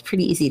a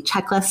pretty easy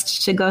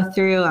checklist to go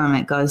through.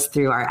 It goes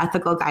through our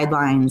ethical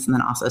guidelines and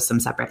then also some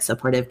separate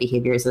supportive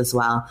behaviors as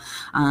well,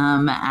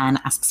 and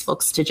asks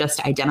folks to just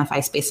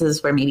identify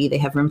spaces where maybe they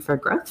have room for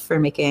growth for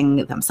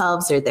making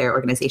themselves or their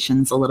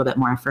organizations a little bit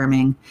more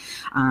affirming.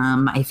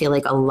 I feel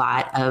like a lot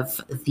of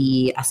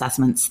the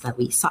assessments that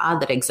we saw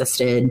that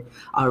existed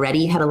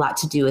already had a lot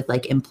to do with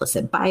like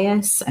implicit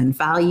bias and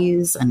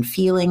values and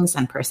feelings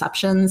and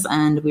perceptions.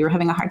 And we were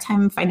having a hard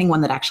time finding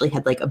one that actually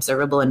had like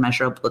observable and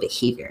measurable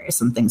behaviors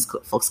and things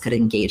folks could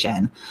engage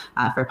in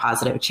for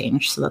positive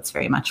change. So that's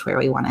very much where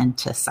we wanted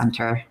to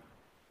center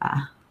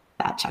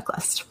that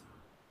checklist.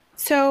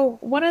 So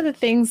one of the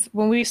things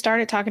when we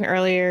started talking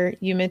earlier,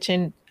 you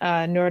mentioned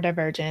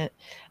neurodivergent.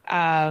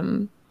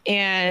 And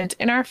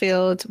in our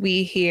field,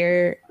 we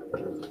hear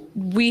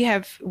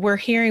we're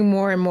hearing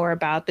more and more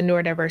about the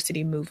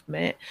neurodiversity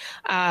movement.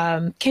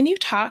 Can you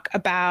talk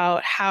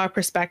about how a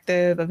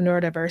perspective of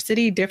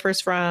neurodiversity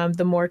differs from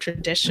the more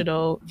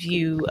traditional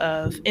view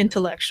of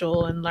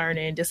intellectual and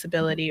learning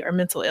disability or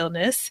mental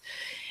illness,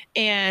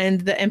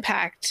 and the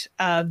impact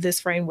of this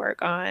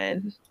framework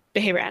on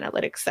behavior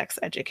analytics, sex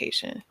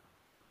education?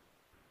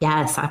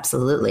 Yes,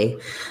 absolutely.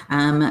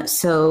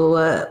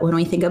 So when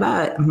we think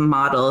about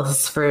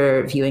models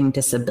for viewing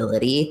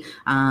disability,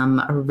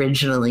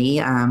 originally,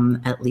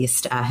 at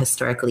least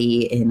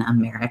historically in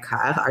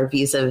America, our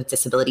views of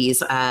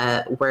disabilities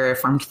were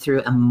formed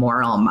through a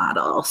moral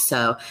model.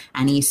 So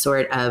any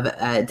sort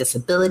of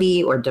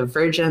disability or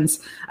divergence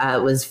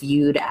was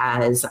viewed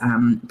as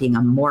being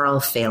a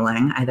moral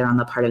failing, either on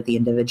the part of the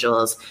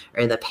individuals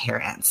or the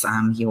parents.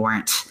 You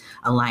weren't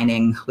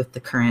aligning with the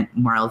current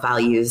moral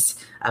values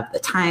of the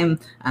time,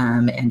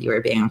 and you were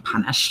being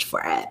punished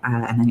for it.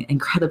 And an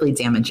incredibly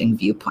damaging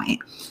viewpoint.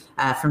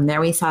 From there,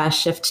 we saw a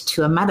shift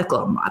to a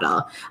medical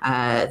model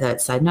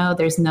that said, no,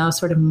 there's no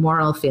sort of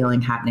moral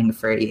failing happening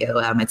for you.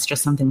 It's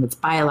just something that's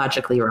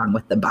biologically wrong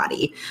with the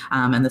body.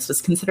 And this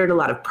was considered a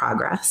lot of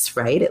progress,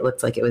 right? It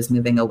looked like it was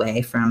moving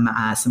away from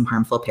some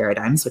harmful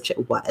paradigms, which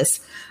it was.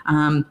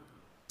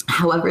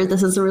 However,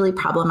 this is a really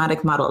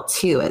problematic model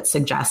too. It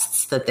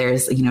suggests that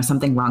there's,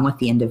 something wrong with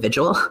the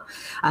individual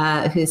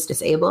who's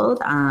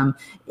disabled, and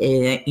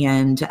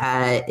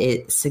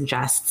it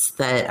suggests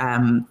that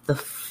the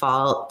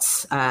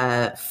fault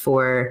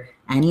for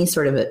any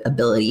sort of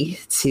ability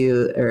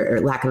to,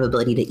 or lack of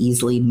ability to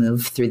easily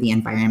move through the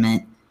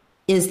environment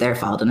is their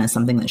fault and is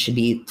something that should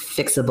be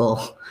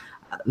fixable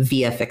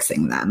via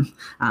fixing them.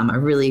 A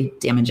really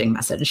damaging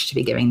message to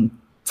be giving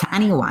to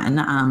anyone,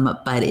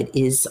 but it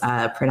is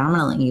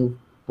predominantly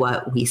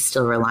what we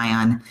still rely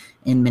on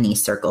in many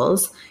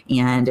circles.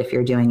 And if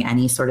you're doing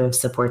any sort of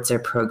supports or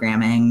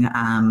programming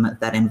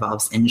that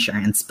involves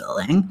insurance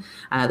billing,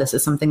 this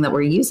is something that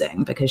we're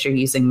using because you're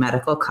using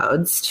medical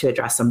codes to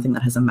address something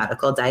that has a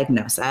medical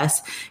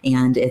diagnosis.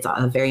 And it's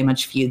very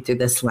much viewed through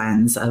this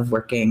lens of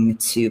working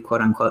to, quote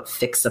unquote,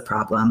 fix a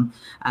problem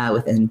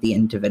within the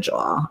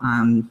individual.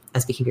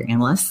 As behavior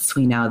analysts,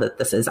 we know that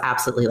this is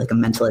absolutely like a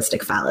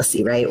mentalistic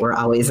fallacy, right? We're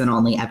always and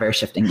only ever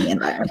shifting the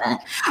environment.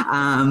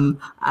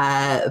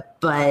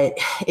 But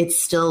it's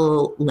still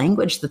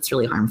language that's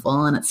really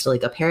harmful, and it's still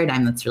like a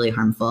paradigm that's really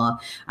harmful,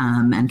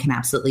 and can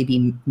absolutely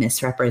be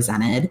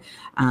misrepresented.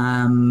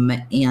 I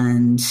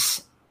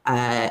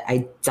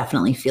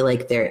definitely feel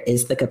like there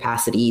is the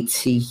capacity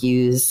to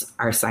use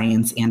our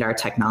science and our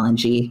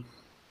technology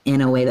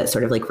in a way that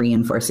sort of like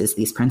reinforces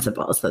these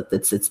principles, that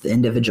it's the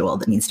individual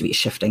that needs to be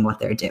shifting what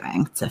they're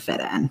doing to fit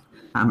in.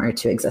 Or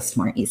to exist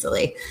more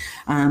easily.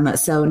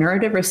 So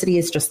neurodiversity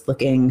is just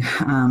looking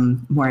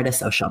more at a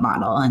social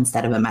model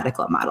instead of a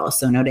medical model.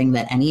 So noting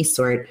that any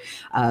sort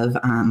of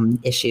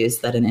issues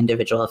that an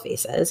individual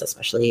faces,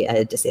 especially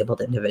a disabled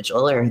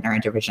individual or a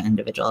neurodivergent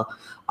individual,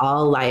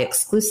 all lie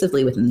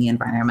exclusively within the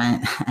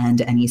environment,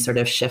 and any sort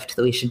of shift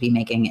that we should be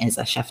making is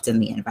a shift in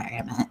the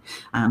environment.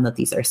 That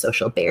these are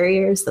social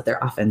barriers, that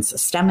they're often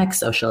systemic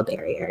social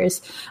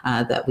barriers,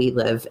 that we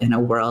live in a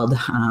world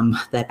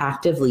that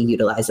actively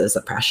utilizes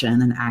oppression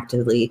and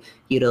actively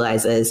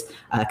utilizes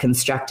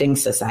constructing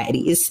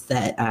societies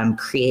that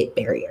create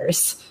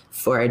barriers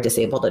for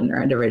disabled and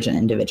neurodivergent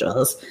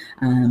individuals.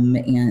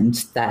 And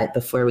that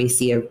before we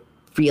see a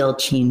real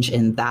change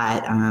in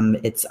that,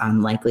 it's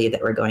unlikely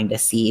that we're going to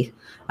see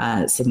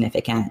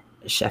significant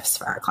shifts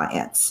for our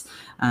clients.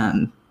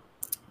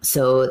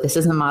 So this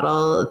is a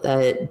model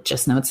that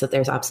just notes that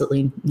there's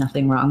absolutely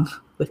nothing wrong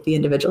with the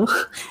individual,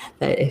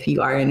 that if you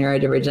are a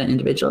neurodivergent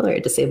individual or a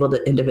disabled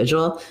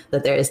individual,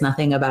 that there is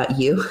nothing about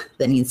you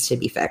that needs to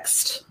be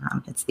fixed.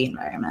 It's the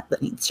environment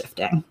that needs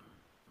shifting.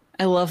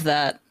 I love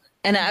that.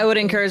 And I would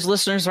encourage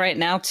listeners right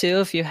now, too,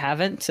 if you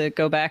haven't, to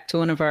go back to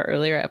one of our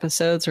earlier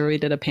episodes where we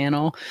did a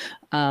panel,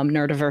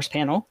 neurodiverse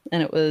panel,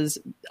 and it was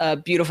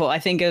beautiful. I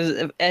think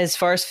as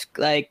far as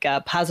like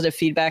positive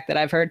feedback that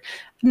I've heard,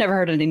 I've never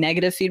heard any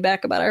negative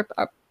feedback about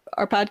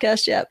our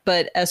podcast yet.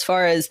 But as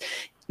far as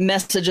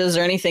messages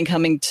or anything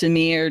coming to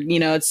me, or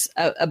it's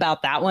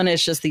about that one,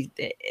 it's just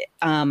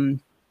I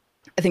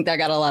think that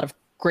got a lot of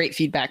great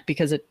feedback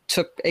because it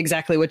took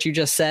exactly what you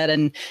just said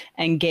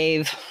and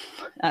gave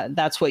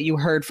that's what you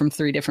heard from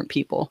 3 different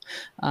people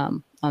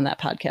on that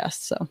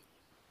podcast. So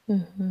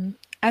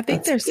I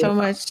think there's so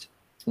much.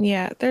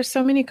 Yeah, there's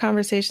so many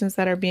conversations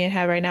that are being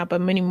had right now,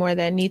 but many more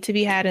that need to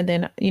be had. And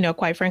then,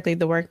 quite frankly,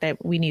 the work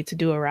that we need to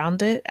do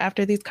around it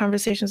after these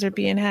conversations are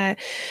being had.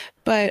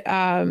 But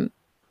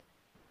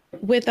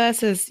with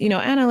us as,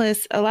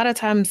 analysts, a lot of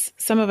times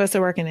some of us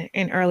are working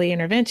in early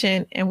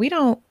intervention, and we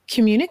don't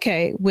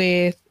communicate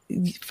with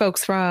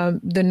folks from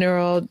the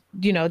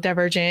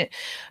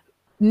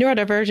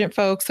neurodivergent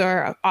folks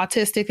or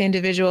autistic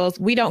individuals.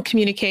 We don't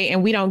communicate,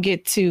 and we don't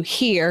get to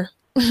hear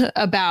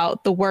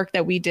about the work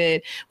that we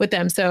did with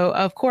them. So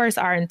of course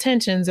our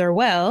intentions are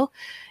well.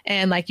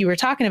 And like you were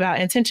talking about,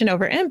 intention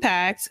over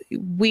impact,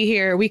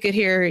 we could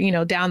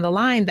hear, down the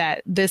line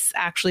that this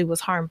actually was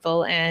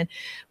harmful. And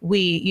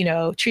we,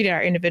 treated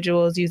our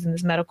individuals using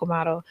this medical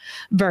model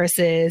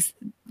versus,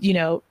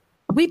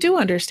 we do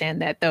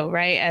understand that though,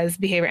 right? As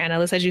behavior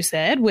analysts, as you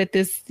said, with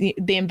this,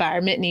 the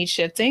environment needs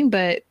shifting,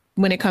 but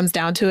when it comes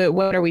down to it,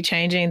 what are we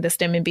changing? The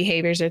stemming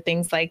behaviors or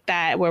things like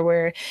that, where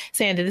we're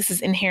saying that this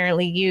is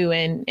inherently you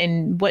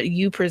and what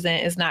you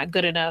present is not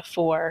good enough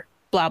for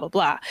blah, blah,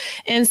 blah.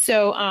 And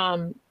so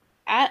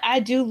I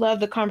do love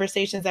the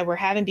conversations that we're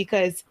having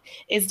because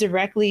it's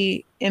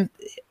directly,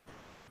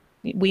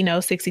 we know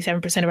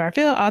 67% of our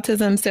field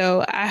autism.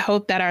 So I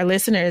hope that our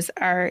listeners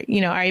are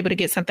able to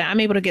get something. I'm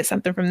able to get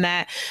something from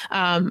that.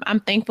 I'm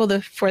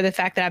thankful for the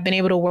fact that I've been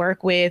able to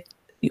work with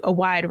a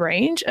wide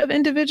range of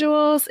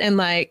individuals. And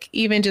like,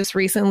 even just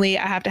recently,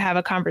 I have to have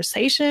a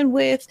conversation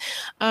with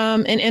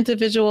an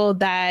individual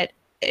that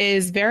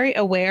is very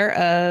aware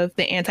of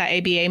the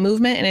anti-ABA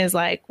movement and is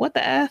like, what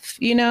the F,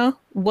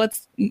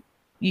 what's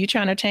you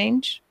trying to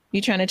change? You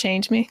trying to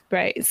change me?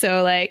 Right.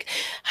 So like,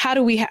 how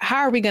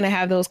are we going to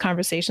have those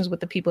conversations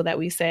with the people that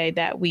we say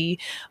that we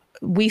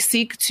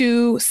seek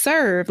to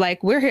serve?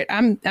 Like we're here,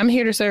 I'm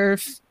here to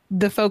serve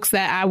the folks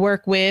that I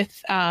work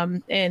with.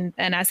 And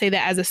I say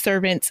that as a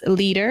servant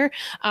leader.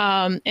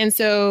 And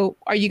so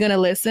are you going to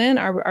listen?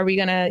 Are we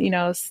going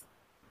to,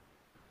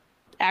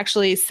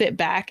 actually sit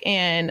back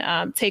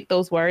and take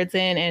those words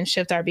in and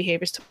shift our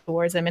behaviors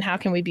towards them? And how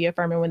can we be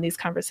affirming when these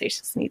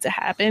conversations need to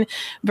happen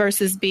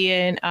versus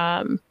being,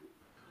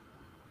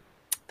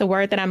 the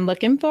word that I'm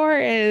looking for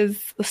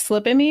is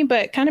slipping me,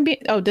 but kind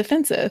of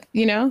defensive,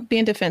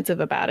 being defensive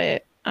about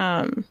it.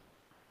 And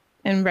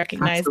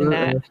recognizing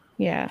that.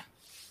 Yeah.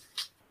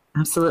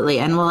 Absolutely.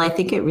 And well, I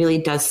think it really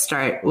does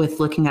start with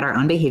looking at our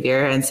own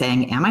behavior and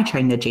saying, am I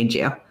trying to change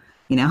you?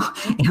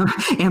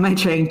 Am I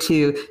trying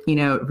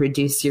to,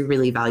 reduce your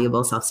really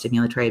valuable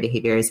self-stimulatory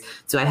behaviors?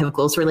 So I have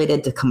goals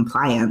related to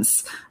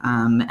compliance.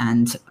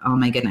 And oh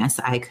my goodness,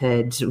 we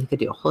could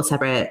do a whole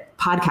separate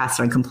podcast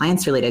on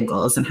compliance related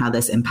goals and how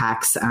this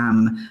impacts,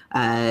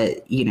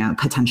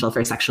 potential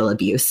for sexual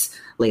abuse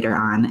later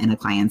on in a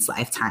client's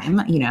lifetime.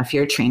 If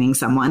you're training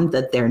someone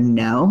that their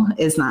no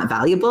is not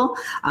valuable,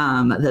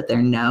 that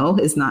their no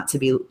is not to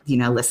be,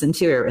 listened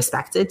to or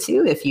respected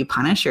to, if you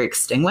punish or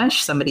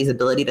extinguish somebody's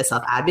ability to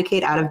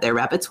self-advocate out of their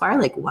repertoire,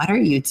 like what are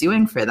you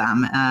doing for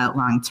them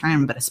long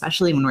term? But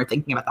especially when we're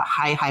thinking about the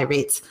high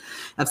rates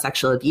of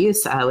sexual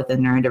abuse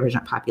within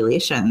neurodivergent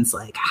populations,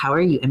 like how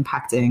are you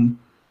impacting,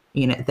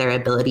 their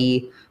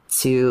ability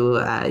to,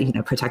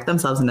 protect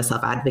themselves and to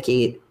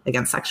self-advocate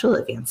against sexual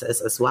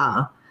advances as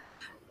well.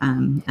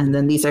 And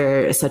then these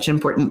are such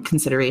important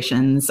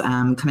considerations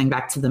coming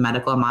back to the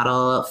medical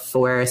model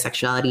for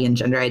sexuality and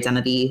gender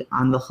identity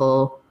on the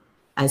whole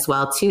as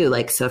well too.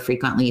 Like so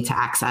frequently to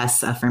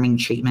access affirming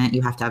treatment,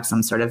 you have to have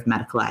some sort of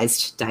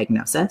medicalized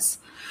diagnosis.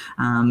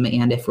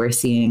 And if we're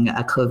seeing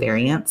a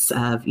covariance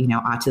of,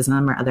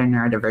 autism or other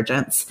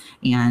neurodivergence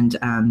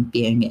and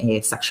being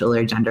a sexual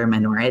or gender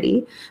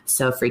minority,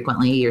 so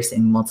frequently you're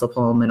seeing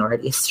multiple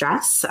minority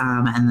stress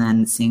and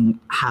then seeing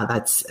how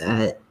that's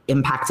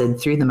impacted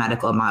through the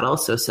medical model.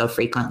 So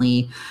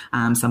frequently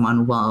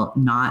someone will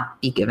not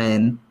be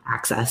given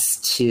access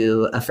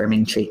to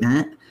affirming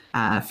treatment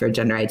for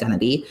gender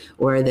identity,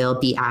 or they'll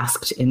be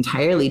asked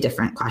entirely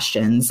different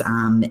questions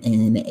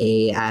in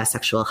a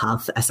sexual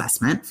health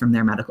assessment from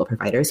their medical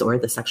providers, or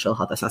the sexual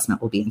health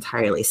assessment will be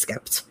entirely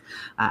skipped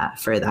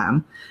for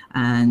them.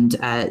 And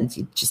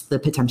just the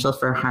potential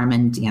for harm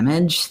and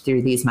damage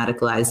through these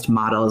medicalized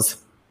models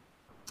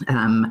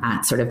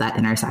at sort of that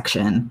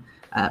intersection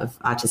of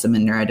autism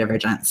and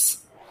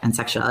neurodivergence and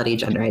sexuality,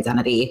 gender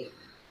identity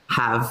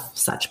have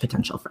such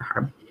potential for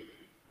harm.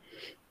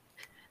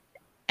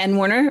 And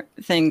Warner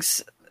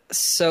thinks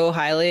so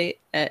highly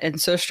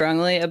and so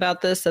strongly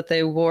about this that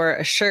they wore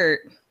a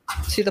shirt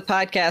to the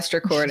podcast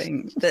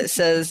recording that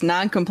says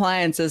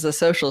non-compliance is a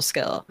social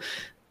skill.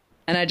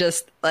 And I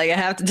just I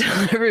have to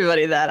tell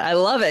everybody that I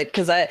love it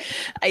because there's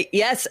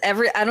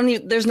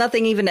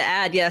nothing even to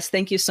add. Yes.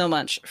 Thank you so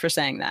much for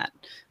saying that.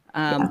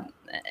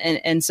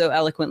 And so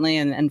eloquently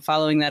and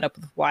following that up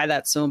with why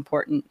that's so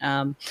important.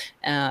 I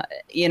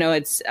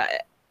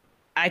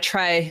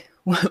try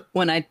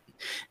when I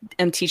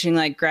am teaching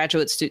like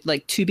graduates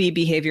to be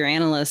behavior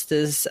analysts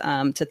is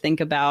to think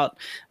about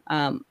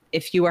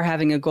if you are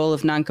having a goal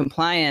of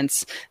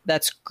noncompliance,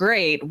 that's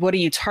great. What are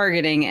you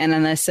targeting? And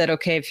then I said,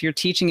 okay, if you're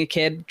teaching a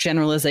kid,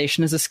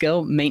 generalization is a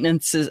skill,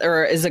 maintenance is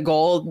a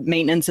goal,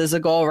 maintenance is a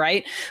goal,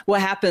 right?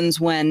 What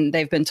happens when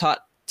they've been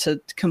taught to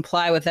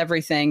comply with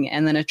everything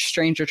and then a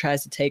stranger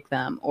tries to take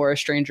them, or a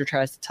stranger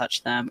tries to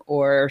touch them,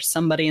 or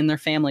somebody in their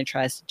family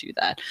tries to do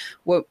that?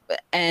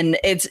 And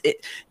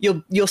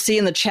you'll see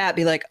in the chat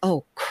be like,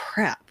 oh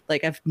crap,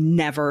 like I've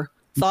never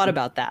thought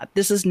about that.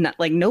 This is not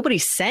like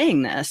nobody's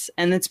saying this.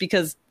 And it's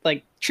because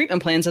like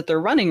treatment plans that they're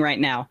running right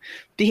now,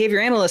 behavior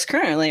analysts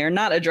currently are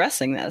not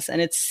addressing this,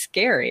 and it's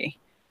scary.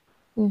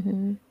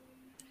 Mm-hmm.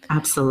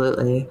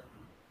 Absolutely.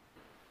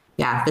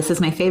 Yeah, this is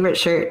my favorite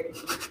shirt.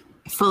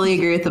 I fully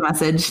agree with the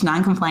message.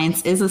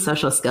 Noncompliance is a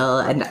social skill.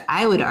 And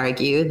I would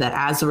argue that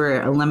as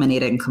we're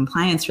eliminating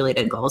compliance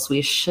related goals,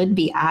 we should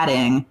be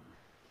adding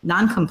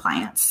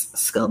non-compliance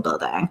skill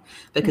building,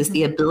 because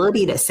the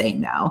ability to say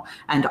no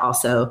and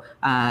also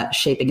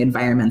shaping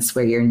environments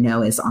where your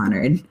no is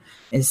honored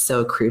is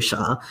so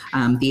crucial.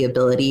 The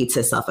ability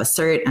to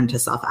self-assert and to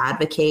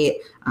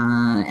self-advocate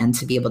and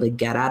to be able to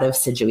get out of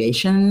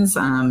situations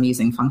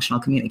using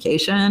functional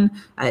communication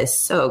is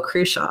so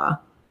crucial.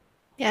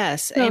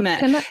 Yes,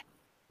 amen.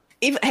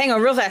 Hang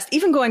on real fast.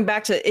 Even going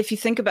back to, if you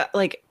think about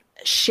like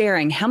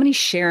sharing, how many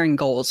sharing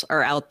goals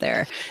are out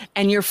there,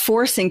 and you're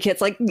forcing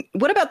kids, like,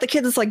 what about the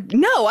kid that's like,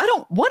 no, I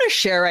don't want to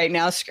share right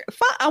now,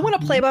 I want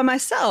to play by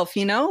myself,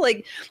 you know,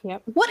 like,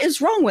 what is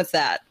wrong with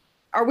that?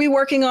 Are we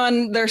working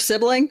on their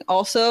sibling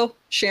also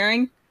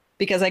sharing?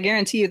 Because I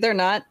guarantee you they're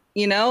not,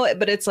 you know,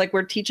 but it's like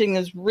we're teaching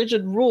those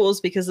rigid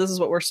rules because this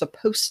is what we're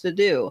supposed to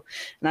do.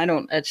 And I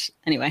don't,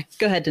 anyway,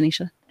 go ahead,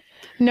 Denisha.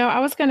 No, I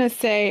was going to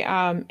say,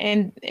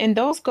 and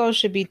those goals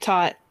should be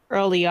taught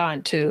early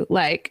on too.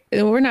 Like,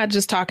 we're not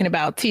just talking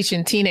about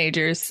teaching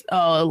teenagers,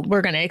 oh,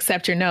 we're going to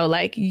accept your no.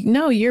 Like,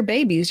 no, you're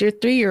babies, you're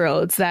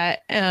 3-year-olds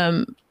that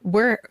I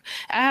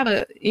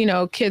have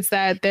kids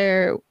that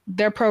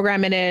their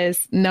programming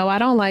is, no, I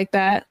don't like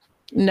that.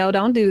 No,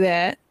 don't do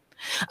that.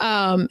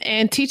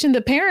 And teaching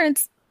the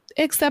parents,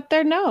 accept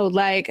their no.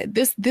 Like,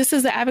 this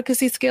is an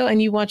advocacy skill,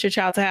 and you want your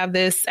child to have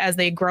this as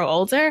they grow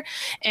older.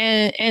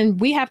 And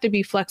we have to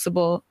be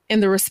flexible in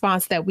the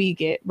response that we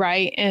get,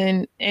 right?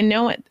 And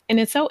know it. And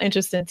it's so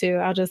interesting too.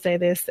 I'll just say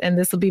this, and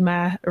this will be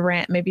my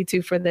rant maybe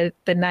too for the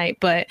night.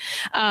 But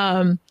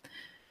a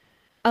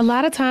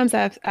lot of times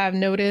I've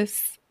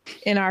noticed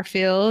in our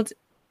field,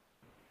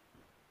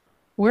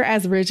 we're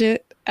as rigid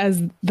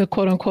as the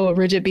quote unquote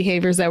rigid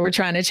behaviors that we're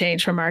trying to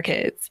change from our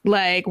kids.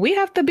 Like, we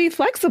have to be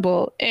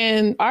flexible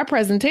in our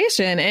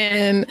presentation.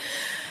 And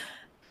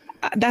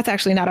that's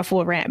actually not a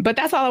full rant, but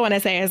that's all I want to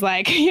say is,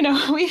 like, you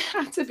know, we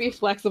have to be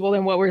flexible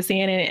in what we're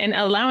seeing and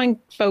allowing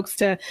folks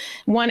to,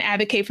 one,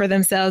 advocate for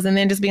themselves, and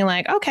then just being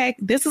like, okay,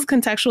 this is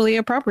contextually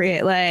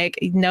appropriate. Like,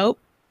 nope,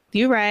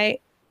 you're right.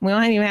 We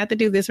don't even have to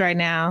do this right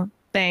now.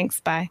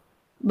 Thanks. Bye.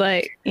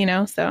 Like, you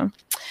know, so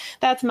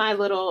that's my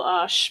little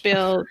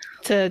spiel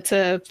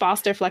to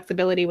foster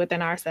flexibility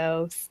within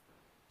ourselves.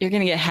 You're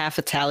going to get half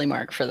a tally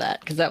mark for that,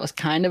 because that was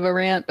kind of a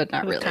rant, but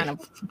not really.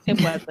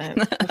 It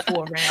wasn't a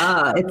full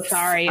rant. It's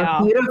sorry, a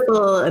y'all.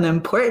 beautiful and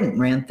important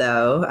rant,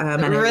 though.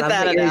 And I love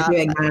that you're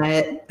doing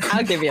that.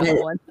 I'll give you a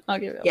whole one.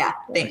 Yeah,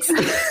 thanks.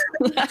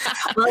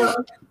 Well,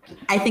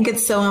 I think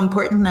it's so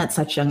important at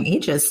such young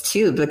ages,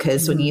 too,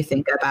 because when you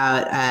think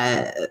about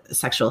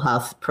sexual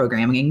health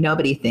programming,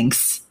 nobody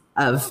thinks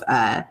of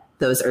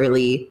those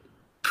early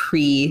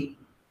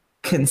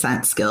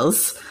pre-consent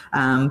skills,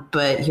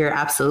 but you're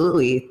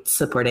absolutely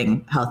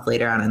supporting health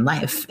later on in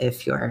life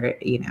if you're,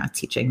 you know,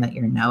 teaching that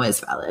your no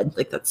is valid.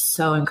 Like, that's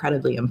so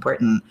incredibly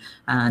important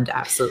and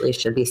absolutely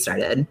should be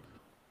started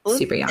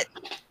super young.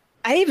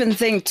 I even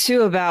think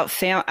too about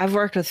I've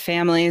worked with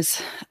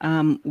families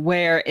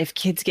where if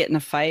kids get in a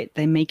fight,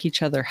 they make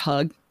each other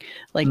hug,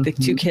 like the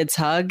two kids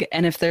hug.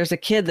 And if there's a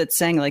kid that's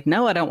saying like,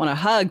 no, I don't want to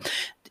hug,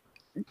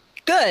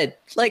 good.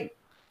 Like,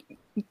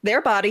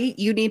 their body,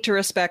 you need to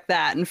respect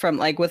that. And from,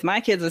 like, with my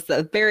kids, it's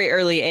a very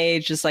early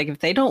age. Just like, if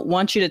they don't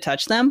want you to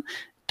touch them,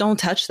 don't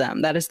touch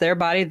them. That is their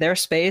body, their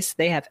space.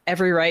 They have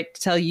every right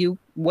to tell you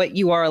what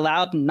you are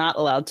allowed and not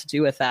allowed to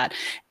do with that.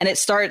 And it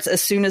starts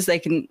as soon as they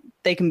can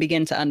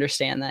begin to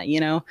understand that, you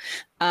know.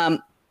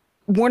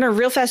 Warner,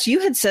 real fast, you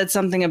had said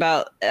something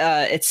about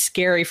it's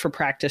scary for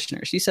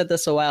practitioners. You said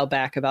this a while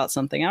back about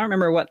something. I don't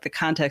remember what the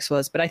context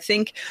was, but I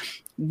think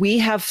we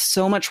have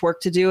so much work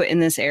to do in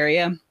this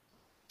area.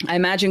 I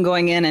imagine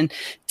going in and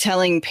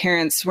telling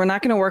parents, we're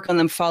not going to work on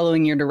them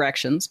following your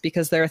directions,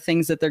 because there are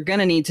things that they're going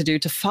to need to do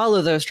to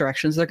follow those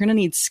directions. They're going to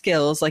need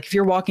skills. Like, if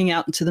you're walking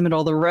out into the middle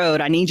of the road,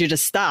 I need you to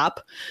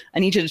stop. I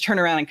need you to turn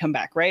around and come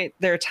back, right?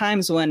 There are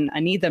times when I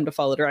need them to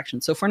follow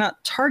directions. So if we're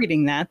not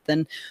targeting that,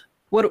 then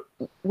what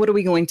are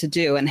we going to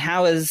do? And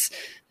how is,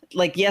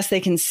 like, yes,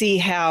 they can see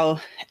how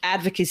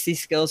advocacy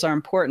skills are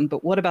important,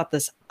 but what about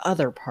this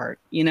other part?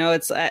 You know,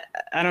 it's, I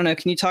don't know.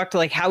 Can you talk to,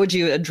 like, how would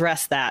you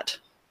address that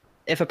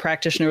if a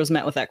practitioner was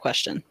met with that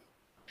question?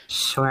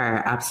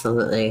 Sure,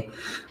 absolutely.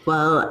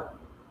 Well,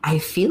 I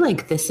feel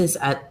like this is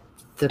at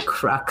the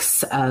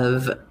crux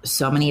of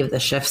so many of the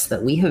shifts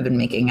that we have been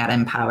making at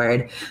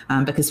Empowered,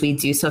 because we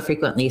do so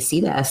frequently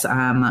see this.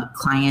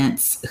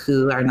 Clients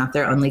who are not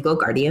their own legal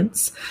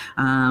guardians,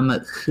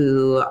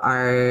 who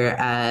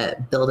are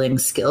building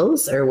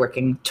skills or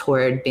working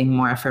toward being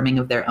more affirming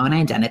of their own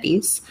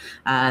identities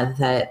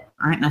that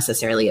aren't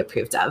necessarily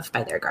approved of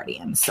by their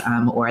guardians,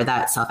 or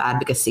that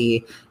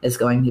self-advocacy is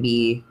going to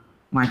be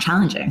more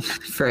challenging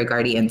for a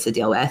guardian to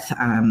deal with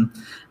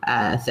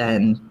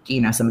than,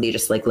 you know, somebody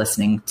just like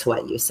listening to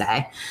what you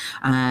say.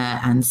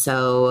 And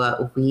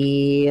so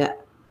we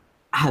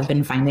have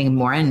been finding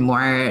more and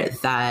more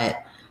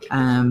that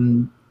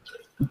the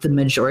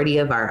majority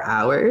of our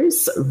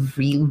hours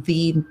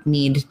really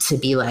need to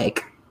be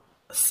like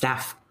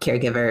staff,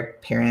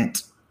 caregiver,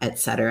 parent,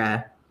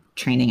 etc.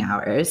 training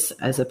hours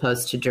as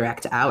opposed to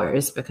direct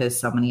hours, because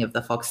so many of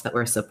the folks that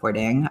we're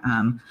supporting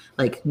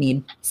like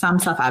need some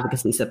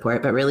self-advocacy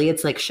support, but really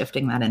it's like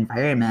shifting that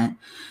environment.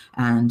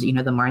 And, you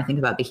know, the more I think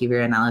about behavior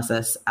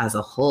analysis as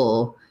a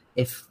whole,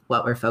 if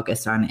what we're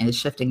focused on is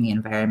shifting the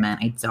environment,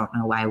 I don't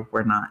know why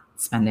we're not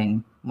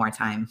spending more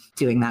time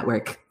doing that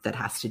work that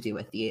has to do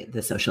with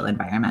the social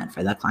environment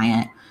for the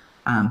client.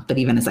 But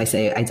even as I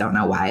say, I don't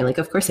know why, like,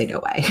 of course I know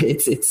why.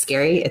 It's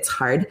scary. It's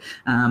hard.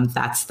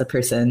 That's the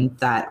person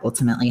that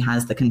ultimately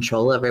has the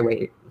control over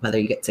whether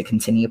you get to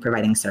continue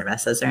providing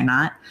services or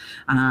not.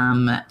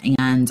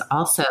 And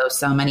also,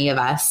 so many of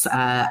us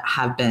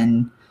have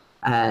been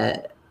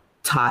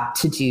taught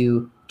to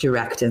do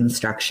direct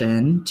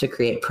instruction, to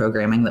create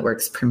programming that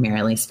works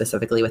primarily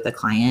specifically with the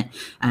client.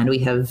 And we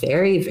have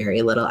very,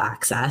 very little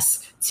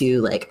access to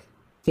like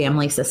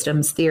family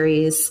systems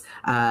theories,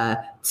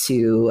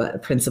 to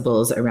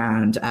principles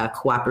around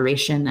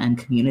cooperation and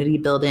community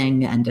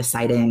building and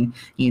deciding,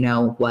 you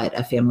know, what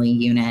a family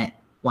unit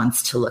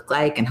wants to look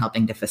like and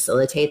helping to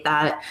facilitate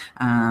that.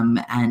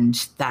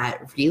 And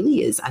that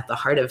really is at the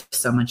heart of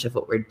so much of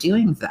what we're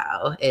doing,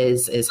 though,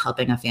 is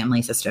helping a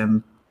family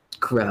system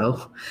grow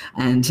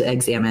and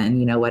examine,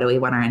 you know, what do we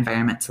want our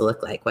environment to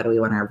look like? What do we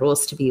want our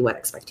rules to be? What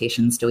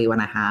expectations do we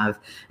want to have?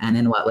 And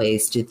in what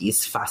ways do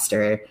these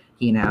foster,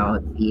 you know,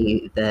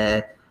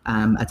 the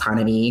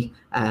autonomy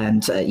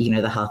and, you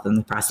know, the health and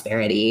the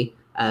prosperity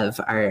of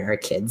our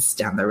kids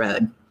down the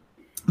road?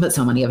 But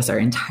so many of us are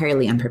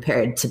entirely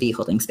unprepared to be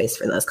holding space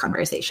for those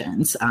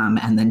conversations.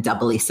 And then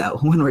doubly so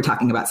when we're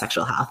talking about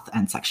sexual health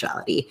and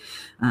sexuality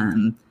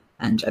and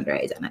gender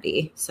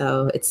identity.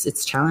 So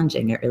it's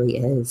challenging. It really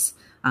is.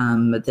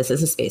 But this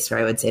is a space where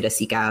I would say to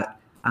seek out,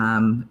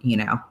 you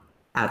know,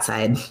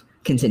 outside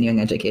continuing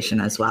education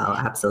as well.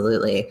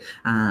 Absolutely.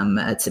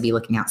 To be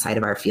looking outside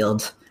of our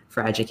field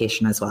for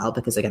education as well,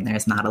 because again,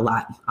 there's not a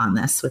lot on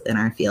this within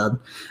our field.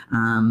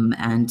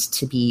 And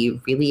to be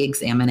really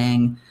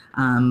examining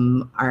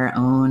our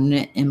own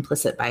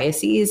implicit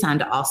biases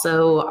and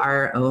also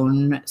our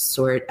own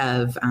sort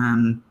of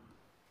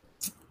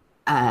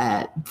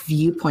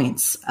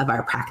viewpoints of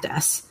our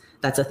practice.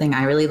 That's a thing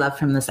I really love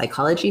from the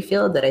psychology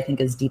field that I think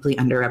is deeply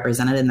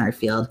underrepresented in our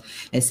field,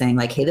 is saying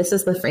like, hey, this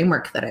is the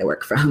framework that I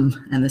work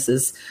from, and this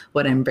is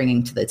what I'm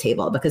bringing to the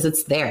table, because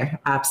it's there.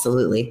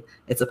 Absolutely.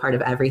 It's a part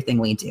of everything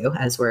we do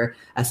as we're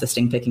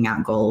assisting picking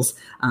out goals,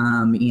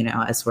 you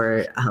know, as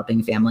we're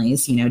helping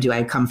families. You know, do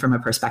I come from a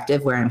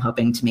perspective where I'm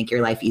hoping to make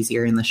your life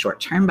easier in the short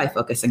term by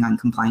focusing on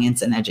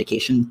compliance and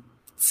education,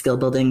 skill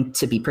building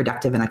to be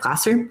productive in a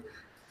classroom?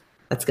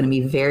 That's going to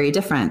be very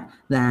different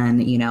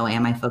than, you know,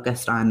 am I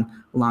focused on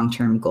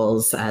long-term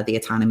goals, the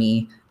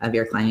autonomy of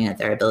your client,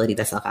 their ability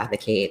to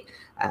self-advocate,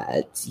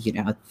 you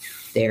know,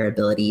 their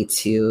ability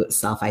to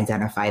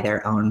self-identify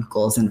their own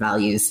goals and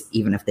values,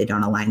 even if they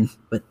don't align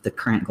with the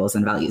current goals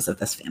and values of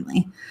this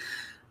family.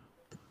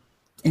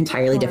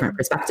 Entirely different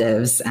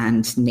perspectives,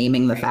 and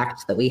naming the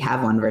fact that we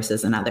have one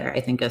versus another, I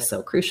think is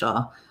so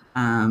crucial.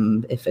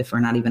 If we're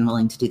not even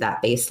willing to do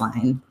that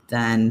baseline,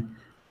 then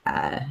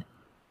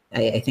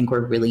I think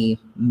we're really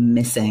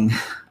missing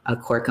a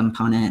core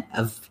component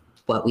of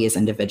what we as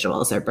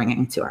individuals are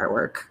bringing to our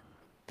work.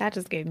 That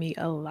just gave me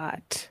a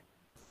lot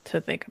to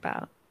think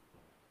about.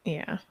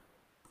 Yeah.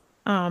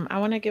 I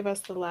want to give us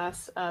the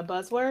last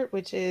buzzword,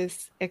 which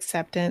is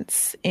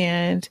acceptance.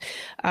 And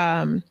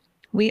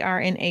we are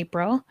in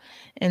April.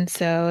 And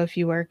so if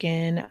you work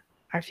in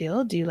our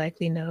field, you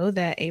likely know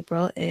that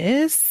April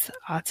is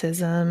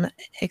Autism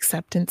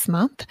Acceptance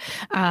Month.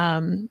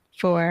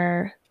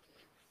 For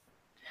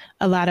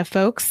a lot of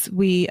folks,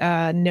 we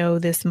know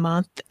this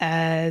month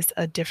as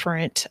a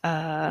different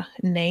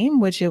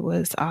name, which it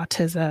was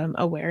Autism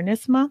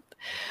Awareness Month.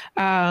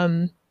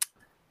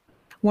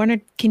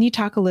 Warner, can you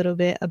talk a little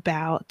bit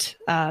about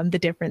the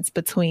difference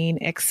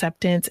between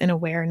acceptance and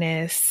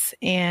awareness?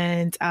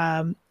 And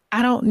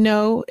I don't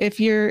know if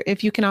you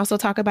can also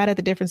talk about it,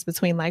 the difference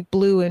between like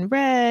blue and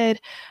red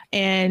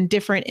and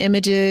different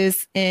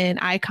images and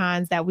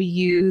icons that we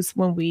use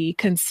when we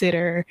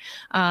consider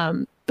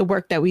the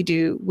work that we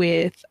do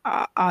with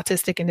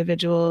autistic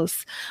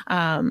individuals.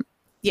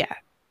 Yeah.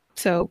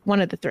 So one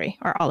of the three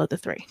or all of the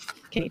three.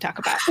 Can you talk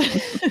about?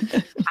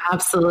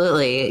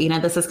 Absolutely. You know,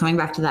 this is coming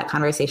back to that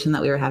conversation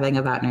that we were having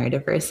about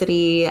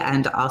neurodiversity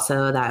and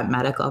also that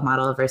medical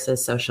model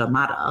versus social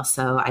model.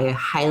 So I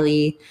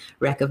highly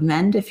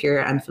recommend, if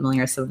you're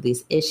unfamiliar with some of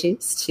these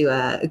issues,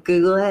 to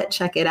Google it,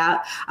 check it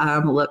out,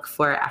 look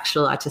for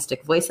actual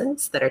autistic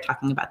voices that are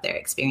talking about their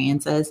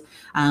experiences.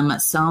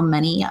 So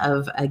many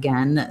of,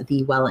 again,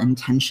 the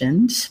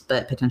well-intentioned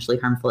but potentially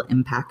harmful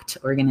impact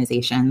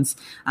organizations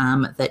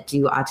that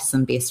do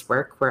autism-based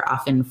work were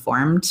often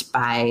formed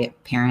by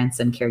parents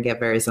and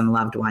caregivers and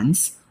loved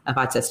ones of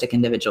autistic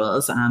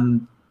individuals.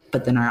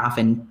 but then are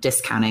often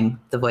discounting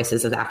the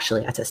voices of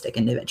actually autistic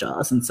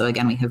individuals. And so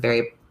again, we have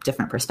very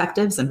different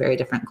perspectives and very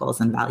different goals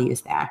and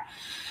values there.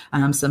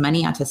 So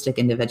many autistic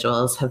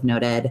individuals have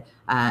noted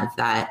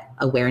that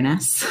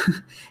awareness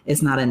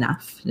is not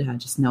enough.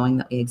 Just knowing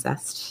that we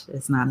exist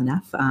is not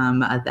enough.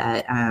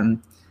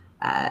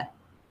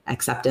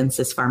 Acceptance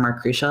is far more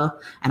crucial.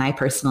 And I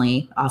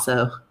personally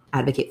also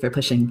advocate for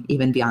pushing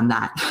even beyond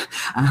that,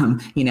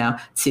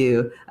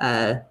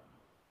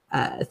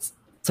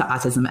 to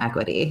autism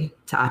equity,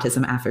 to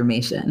autism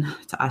affirmation,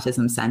 to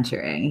autism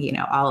centering,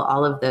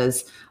 all of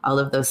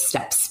those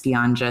steps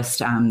beyond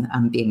just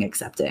being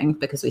accepting,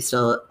 because we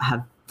still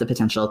have the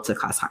potential to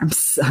cause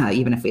harms,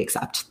 even if we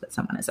accept that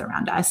someone is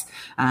around us.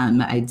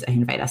 I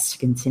invite us to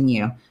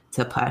continue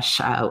to push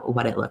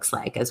what it looks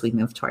like as we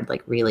move toward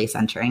really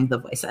centering the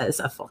voices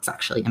of folks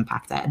actually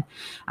impacted.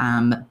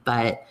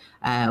 But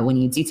when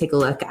you do take a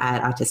look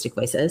at autistic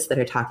voices that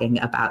are talking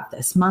about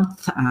this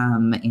month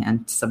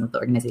and some of the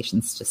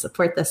organizations to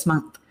support this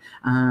month,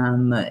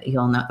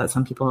 you'll note that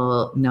some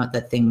people note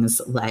that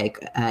things like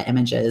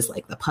images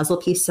like the puzzle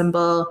piece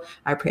symbol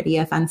are pretty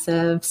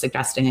offensive,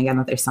 suggesting again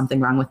that there's something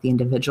wrong with the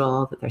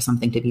individual, that there's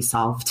something to be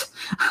solved,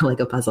 like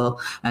a puzzle,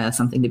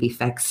 something to be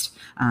fixed.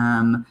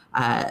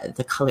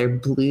 The color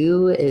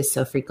blue is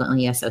so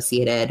frequently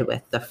associated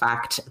with the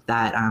fact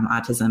that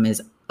autism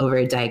is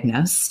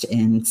overdiagnosed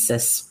in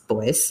cis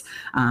boys,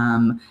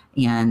 and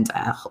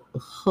a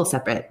whole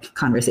separate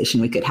conversation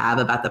we could have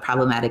about the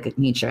problematic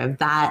nature of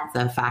that,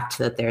 the fact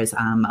that there's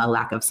a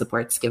lack of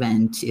supports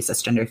given to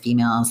cisgender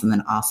females, and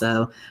then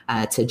also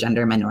to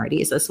gender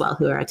minorities as well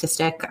who are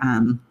autistic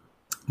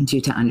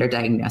due to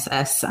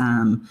underdiagnosis.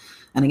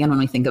 And again, when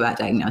we think about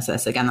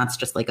diagnosis, again, that's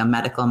just like a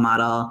medical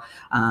model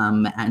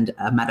and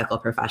a medical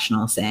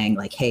professional saying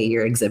hey,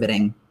 you're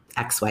exhibiting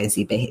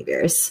XYZ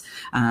behaviors.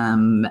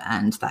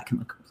 And that can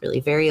look really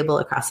variable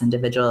across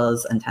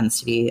individuals and tends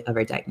to be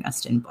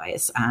overdiagnosed in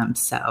boys.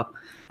 So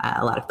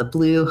a lot of the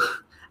blue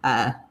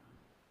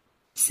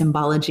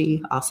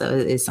symbology also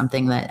is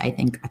something that I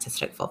think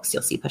autistic folks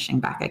you'll see pushing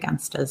back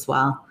against as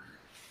well.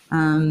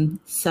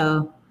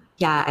 So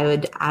yeah, I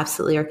would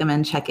absolutely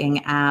recommend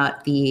checking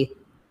out the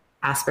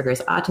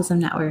Asperger's Autism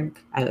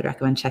Network. I would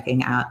recommend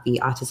checking out the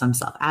Autism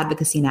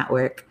Self-Advocacy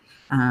Network.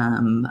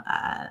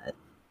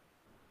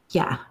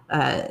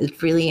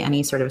 Really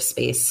any sort of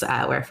space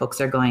where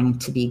folks are going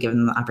to be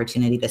given the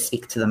opportunity to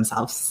speak to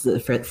themselves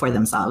for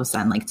themselves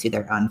and to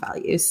their own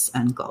values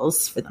and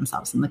goals for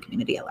themselves and the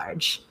community at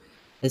large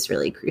is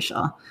really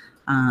crucial.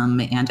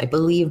 And I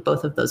believe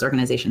both of those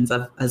organizations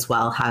as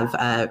well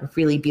have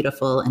really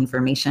beautiful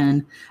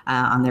information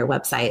on their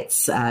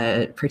websites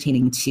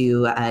pertaining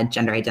to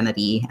gender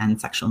identity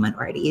and sexual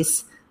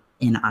minorities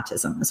in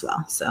autism as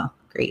well. So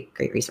great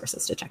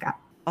resources to check out.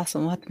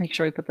 Awesome. We'll have to make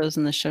sure we put those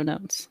in the show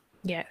notes.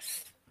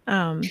 Yes.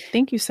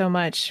 Thank you so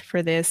much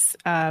for this.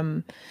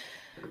 Want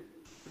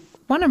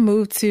to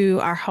move to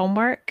our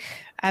homework.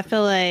 I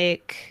feel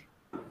like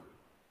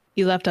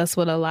you left us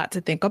with a lot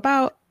to think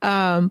about,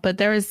 but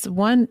there is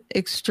one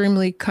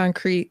extremely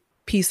concrete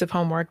piece of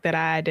homework that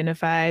I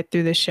identified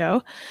through the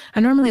show.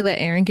 I normally let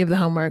Aaron give the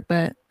homework,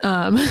 but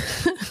I'm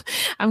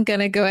going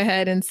to go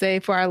ahead and say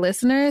for our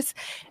listeners,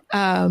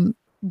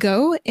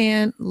 go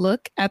and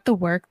look at the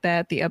work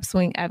that the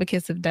Upswing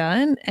advocates have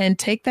done and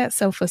take that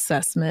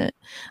self-assessment.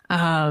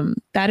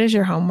 That is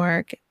your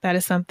homework. That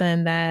is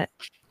something that,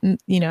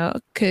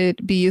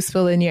 could be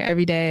useful in your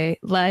everyday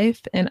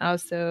life and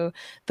also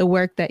the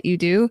work that you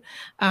do.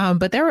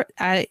 But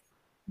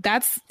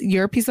that's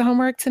your piece of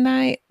homework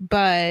tonight.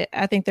 But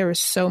I think there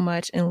was so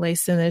much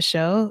enlaced in this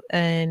show.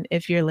 And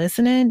if you're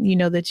listening, you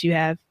know that you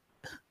have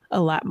a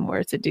lot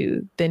more to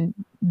do than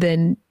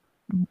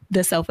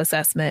the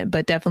self-assessment,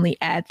 but definitely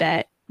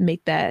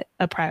make that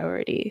a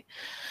priority.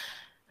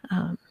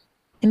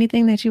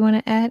 Anything that you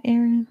want to add,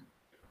 Aaron?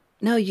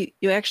 No, you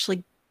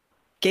actually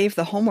gave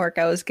the homework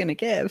I was going to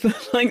give.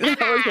 That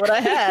was what I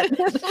had.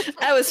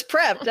 I was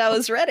prepped. I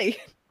was ready.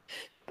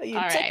 All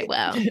right,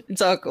 well,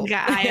 it's all cool.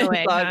 Got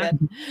IOA,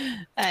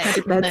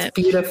 good. That's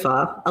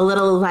beautiful. A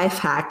little life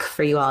hack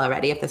for you all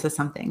already, if this is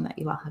something that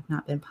you all have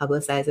not been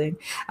publicizing,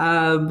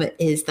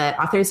 is that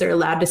authors are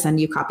allowed to send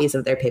you copies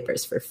of their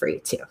papers for free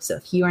too. So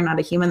if you are not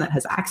a human that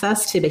has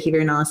access to behavior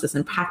analysis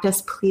and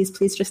practice, please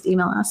just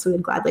email us. We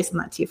would gladly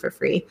send that to you for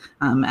free.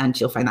 And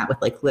you'll find that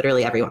with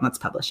literally everyone that's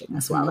publishing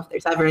as well. If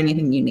there's ever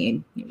anything you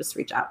need, you just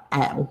reach out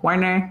at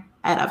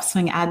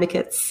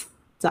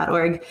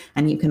warner@upswingadvocates.org.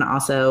 And you can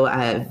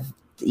also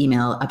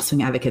email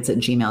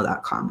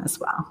upswingadvocates@gmail.com as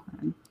well,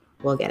 and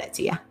we'll get it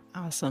to you.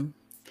 Awesome.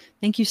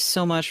 Thank you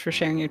so much for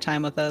sharing your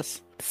time with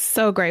us.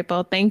 So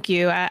grateful. Thank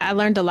you. I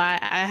learned a lot.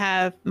 I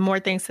have more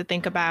things to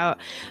think about.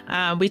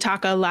 We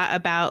talk a lot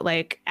about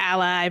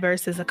ally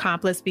versus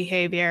accomplice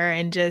behavior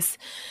and just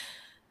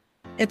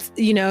it's,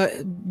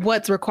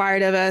 what's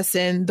required of us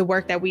and the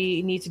work that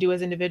we need to do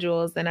as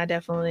individuals. And I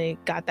definitely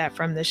got that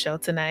from the show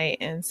tonight.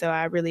 And so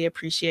I really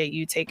appreciate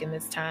you taking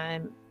this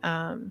time.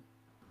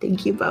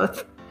 Thank you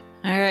both.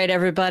 All right,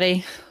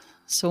 everybody.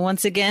 So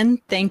once again,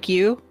 thank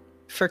you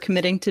for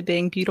committing to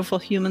being beautiful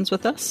humans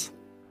with us.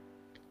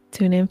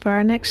 Tune in for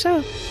our next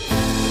show.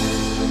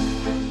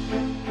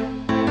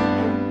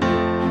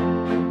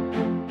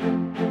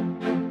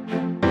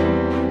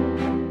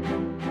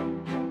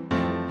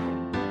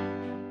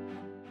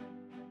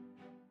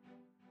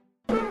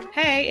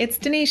 Hey, it's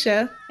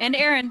Denisha. And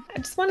Erin. I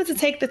just wanted to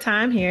take the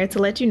time here to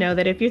let you know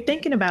that if you're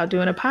thinking about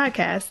doing a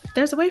podcast,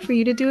 there's a way for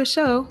you to do a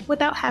show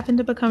without having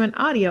to become an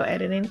audio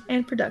editing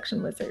and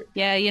production wizard.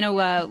 Yeah,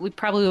 we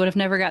probably would have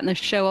never gotten this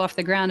show off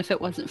the ground if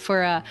it wasn't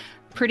for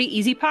Pretty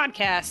Easy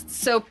Podcasts.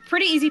 So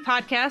Pretty Easy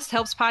Podcast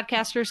helps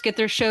podcasters get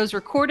their shows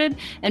recorded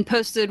and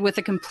posted with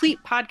a complete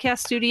podcast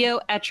studio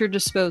at your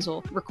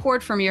disposal.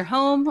 Record from your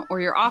home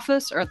or your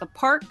office or at the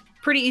park.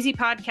 Pretty Easy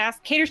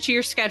Podcast caters to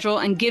your schedule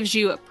and gives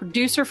you a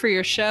producer for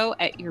your show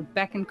at your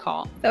beck and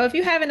call. So if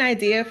you have an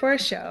idea for a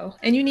show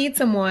and you need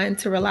someone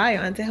to rely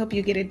on to help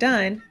you get it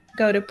done,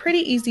 go to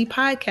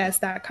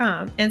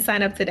prettyeasypodcast.com and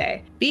sign up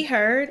today. Be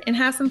heard and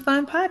have some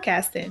fun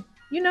podcasting.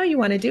 You know you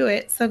want to do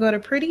it, so go to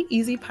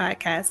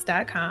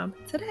prettyeasypodcast.com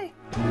today.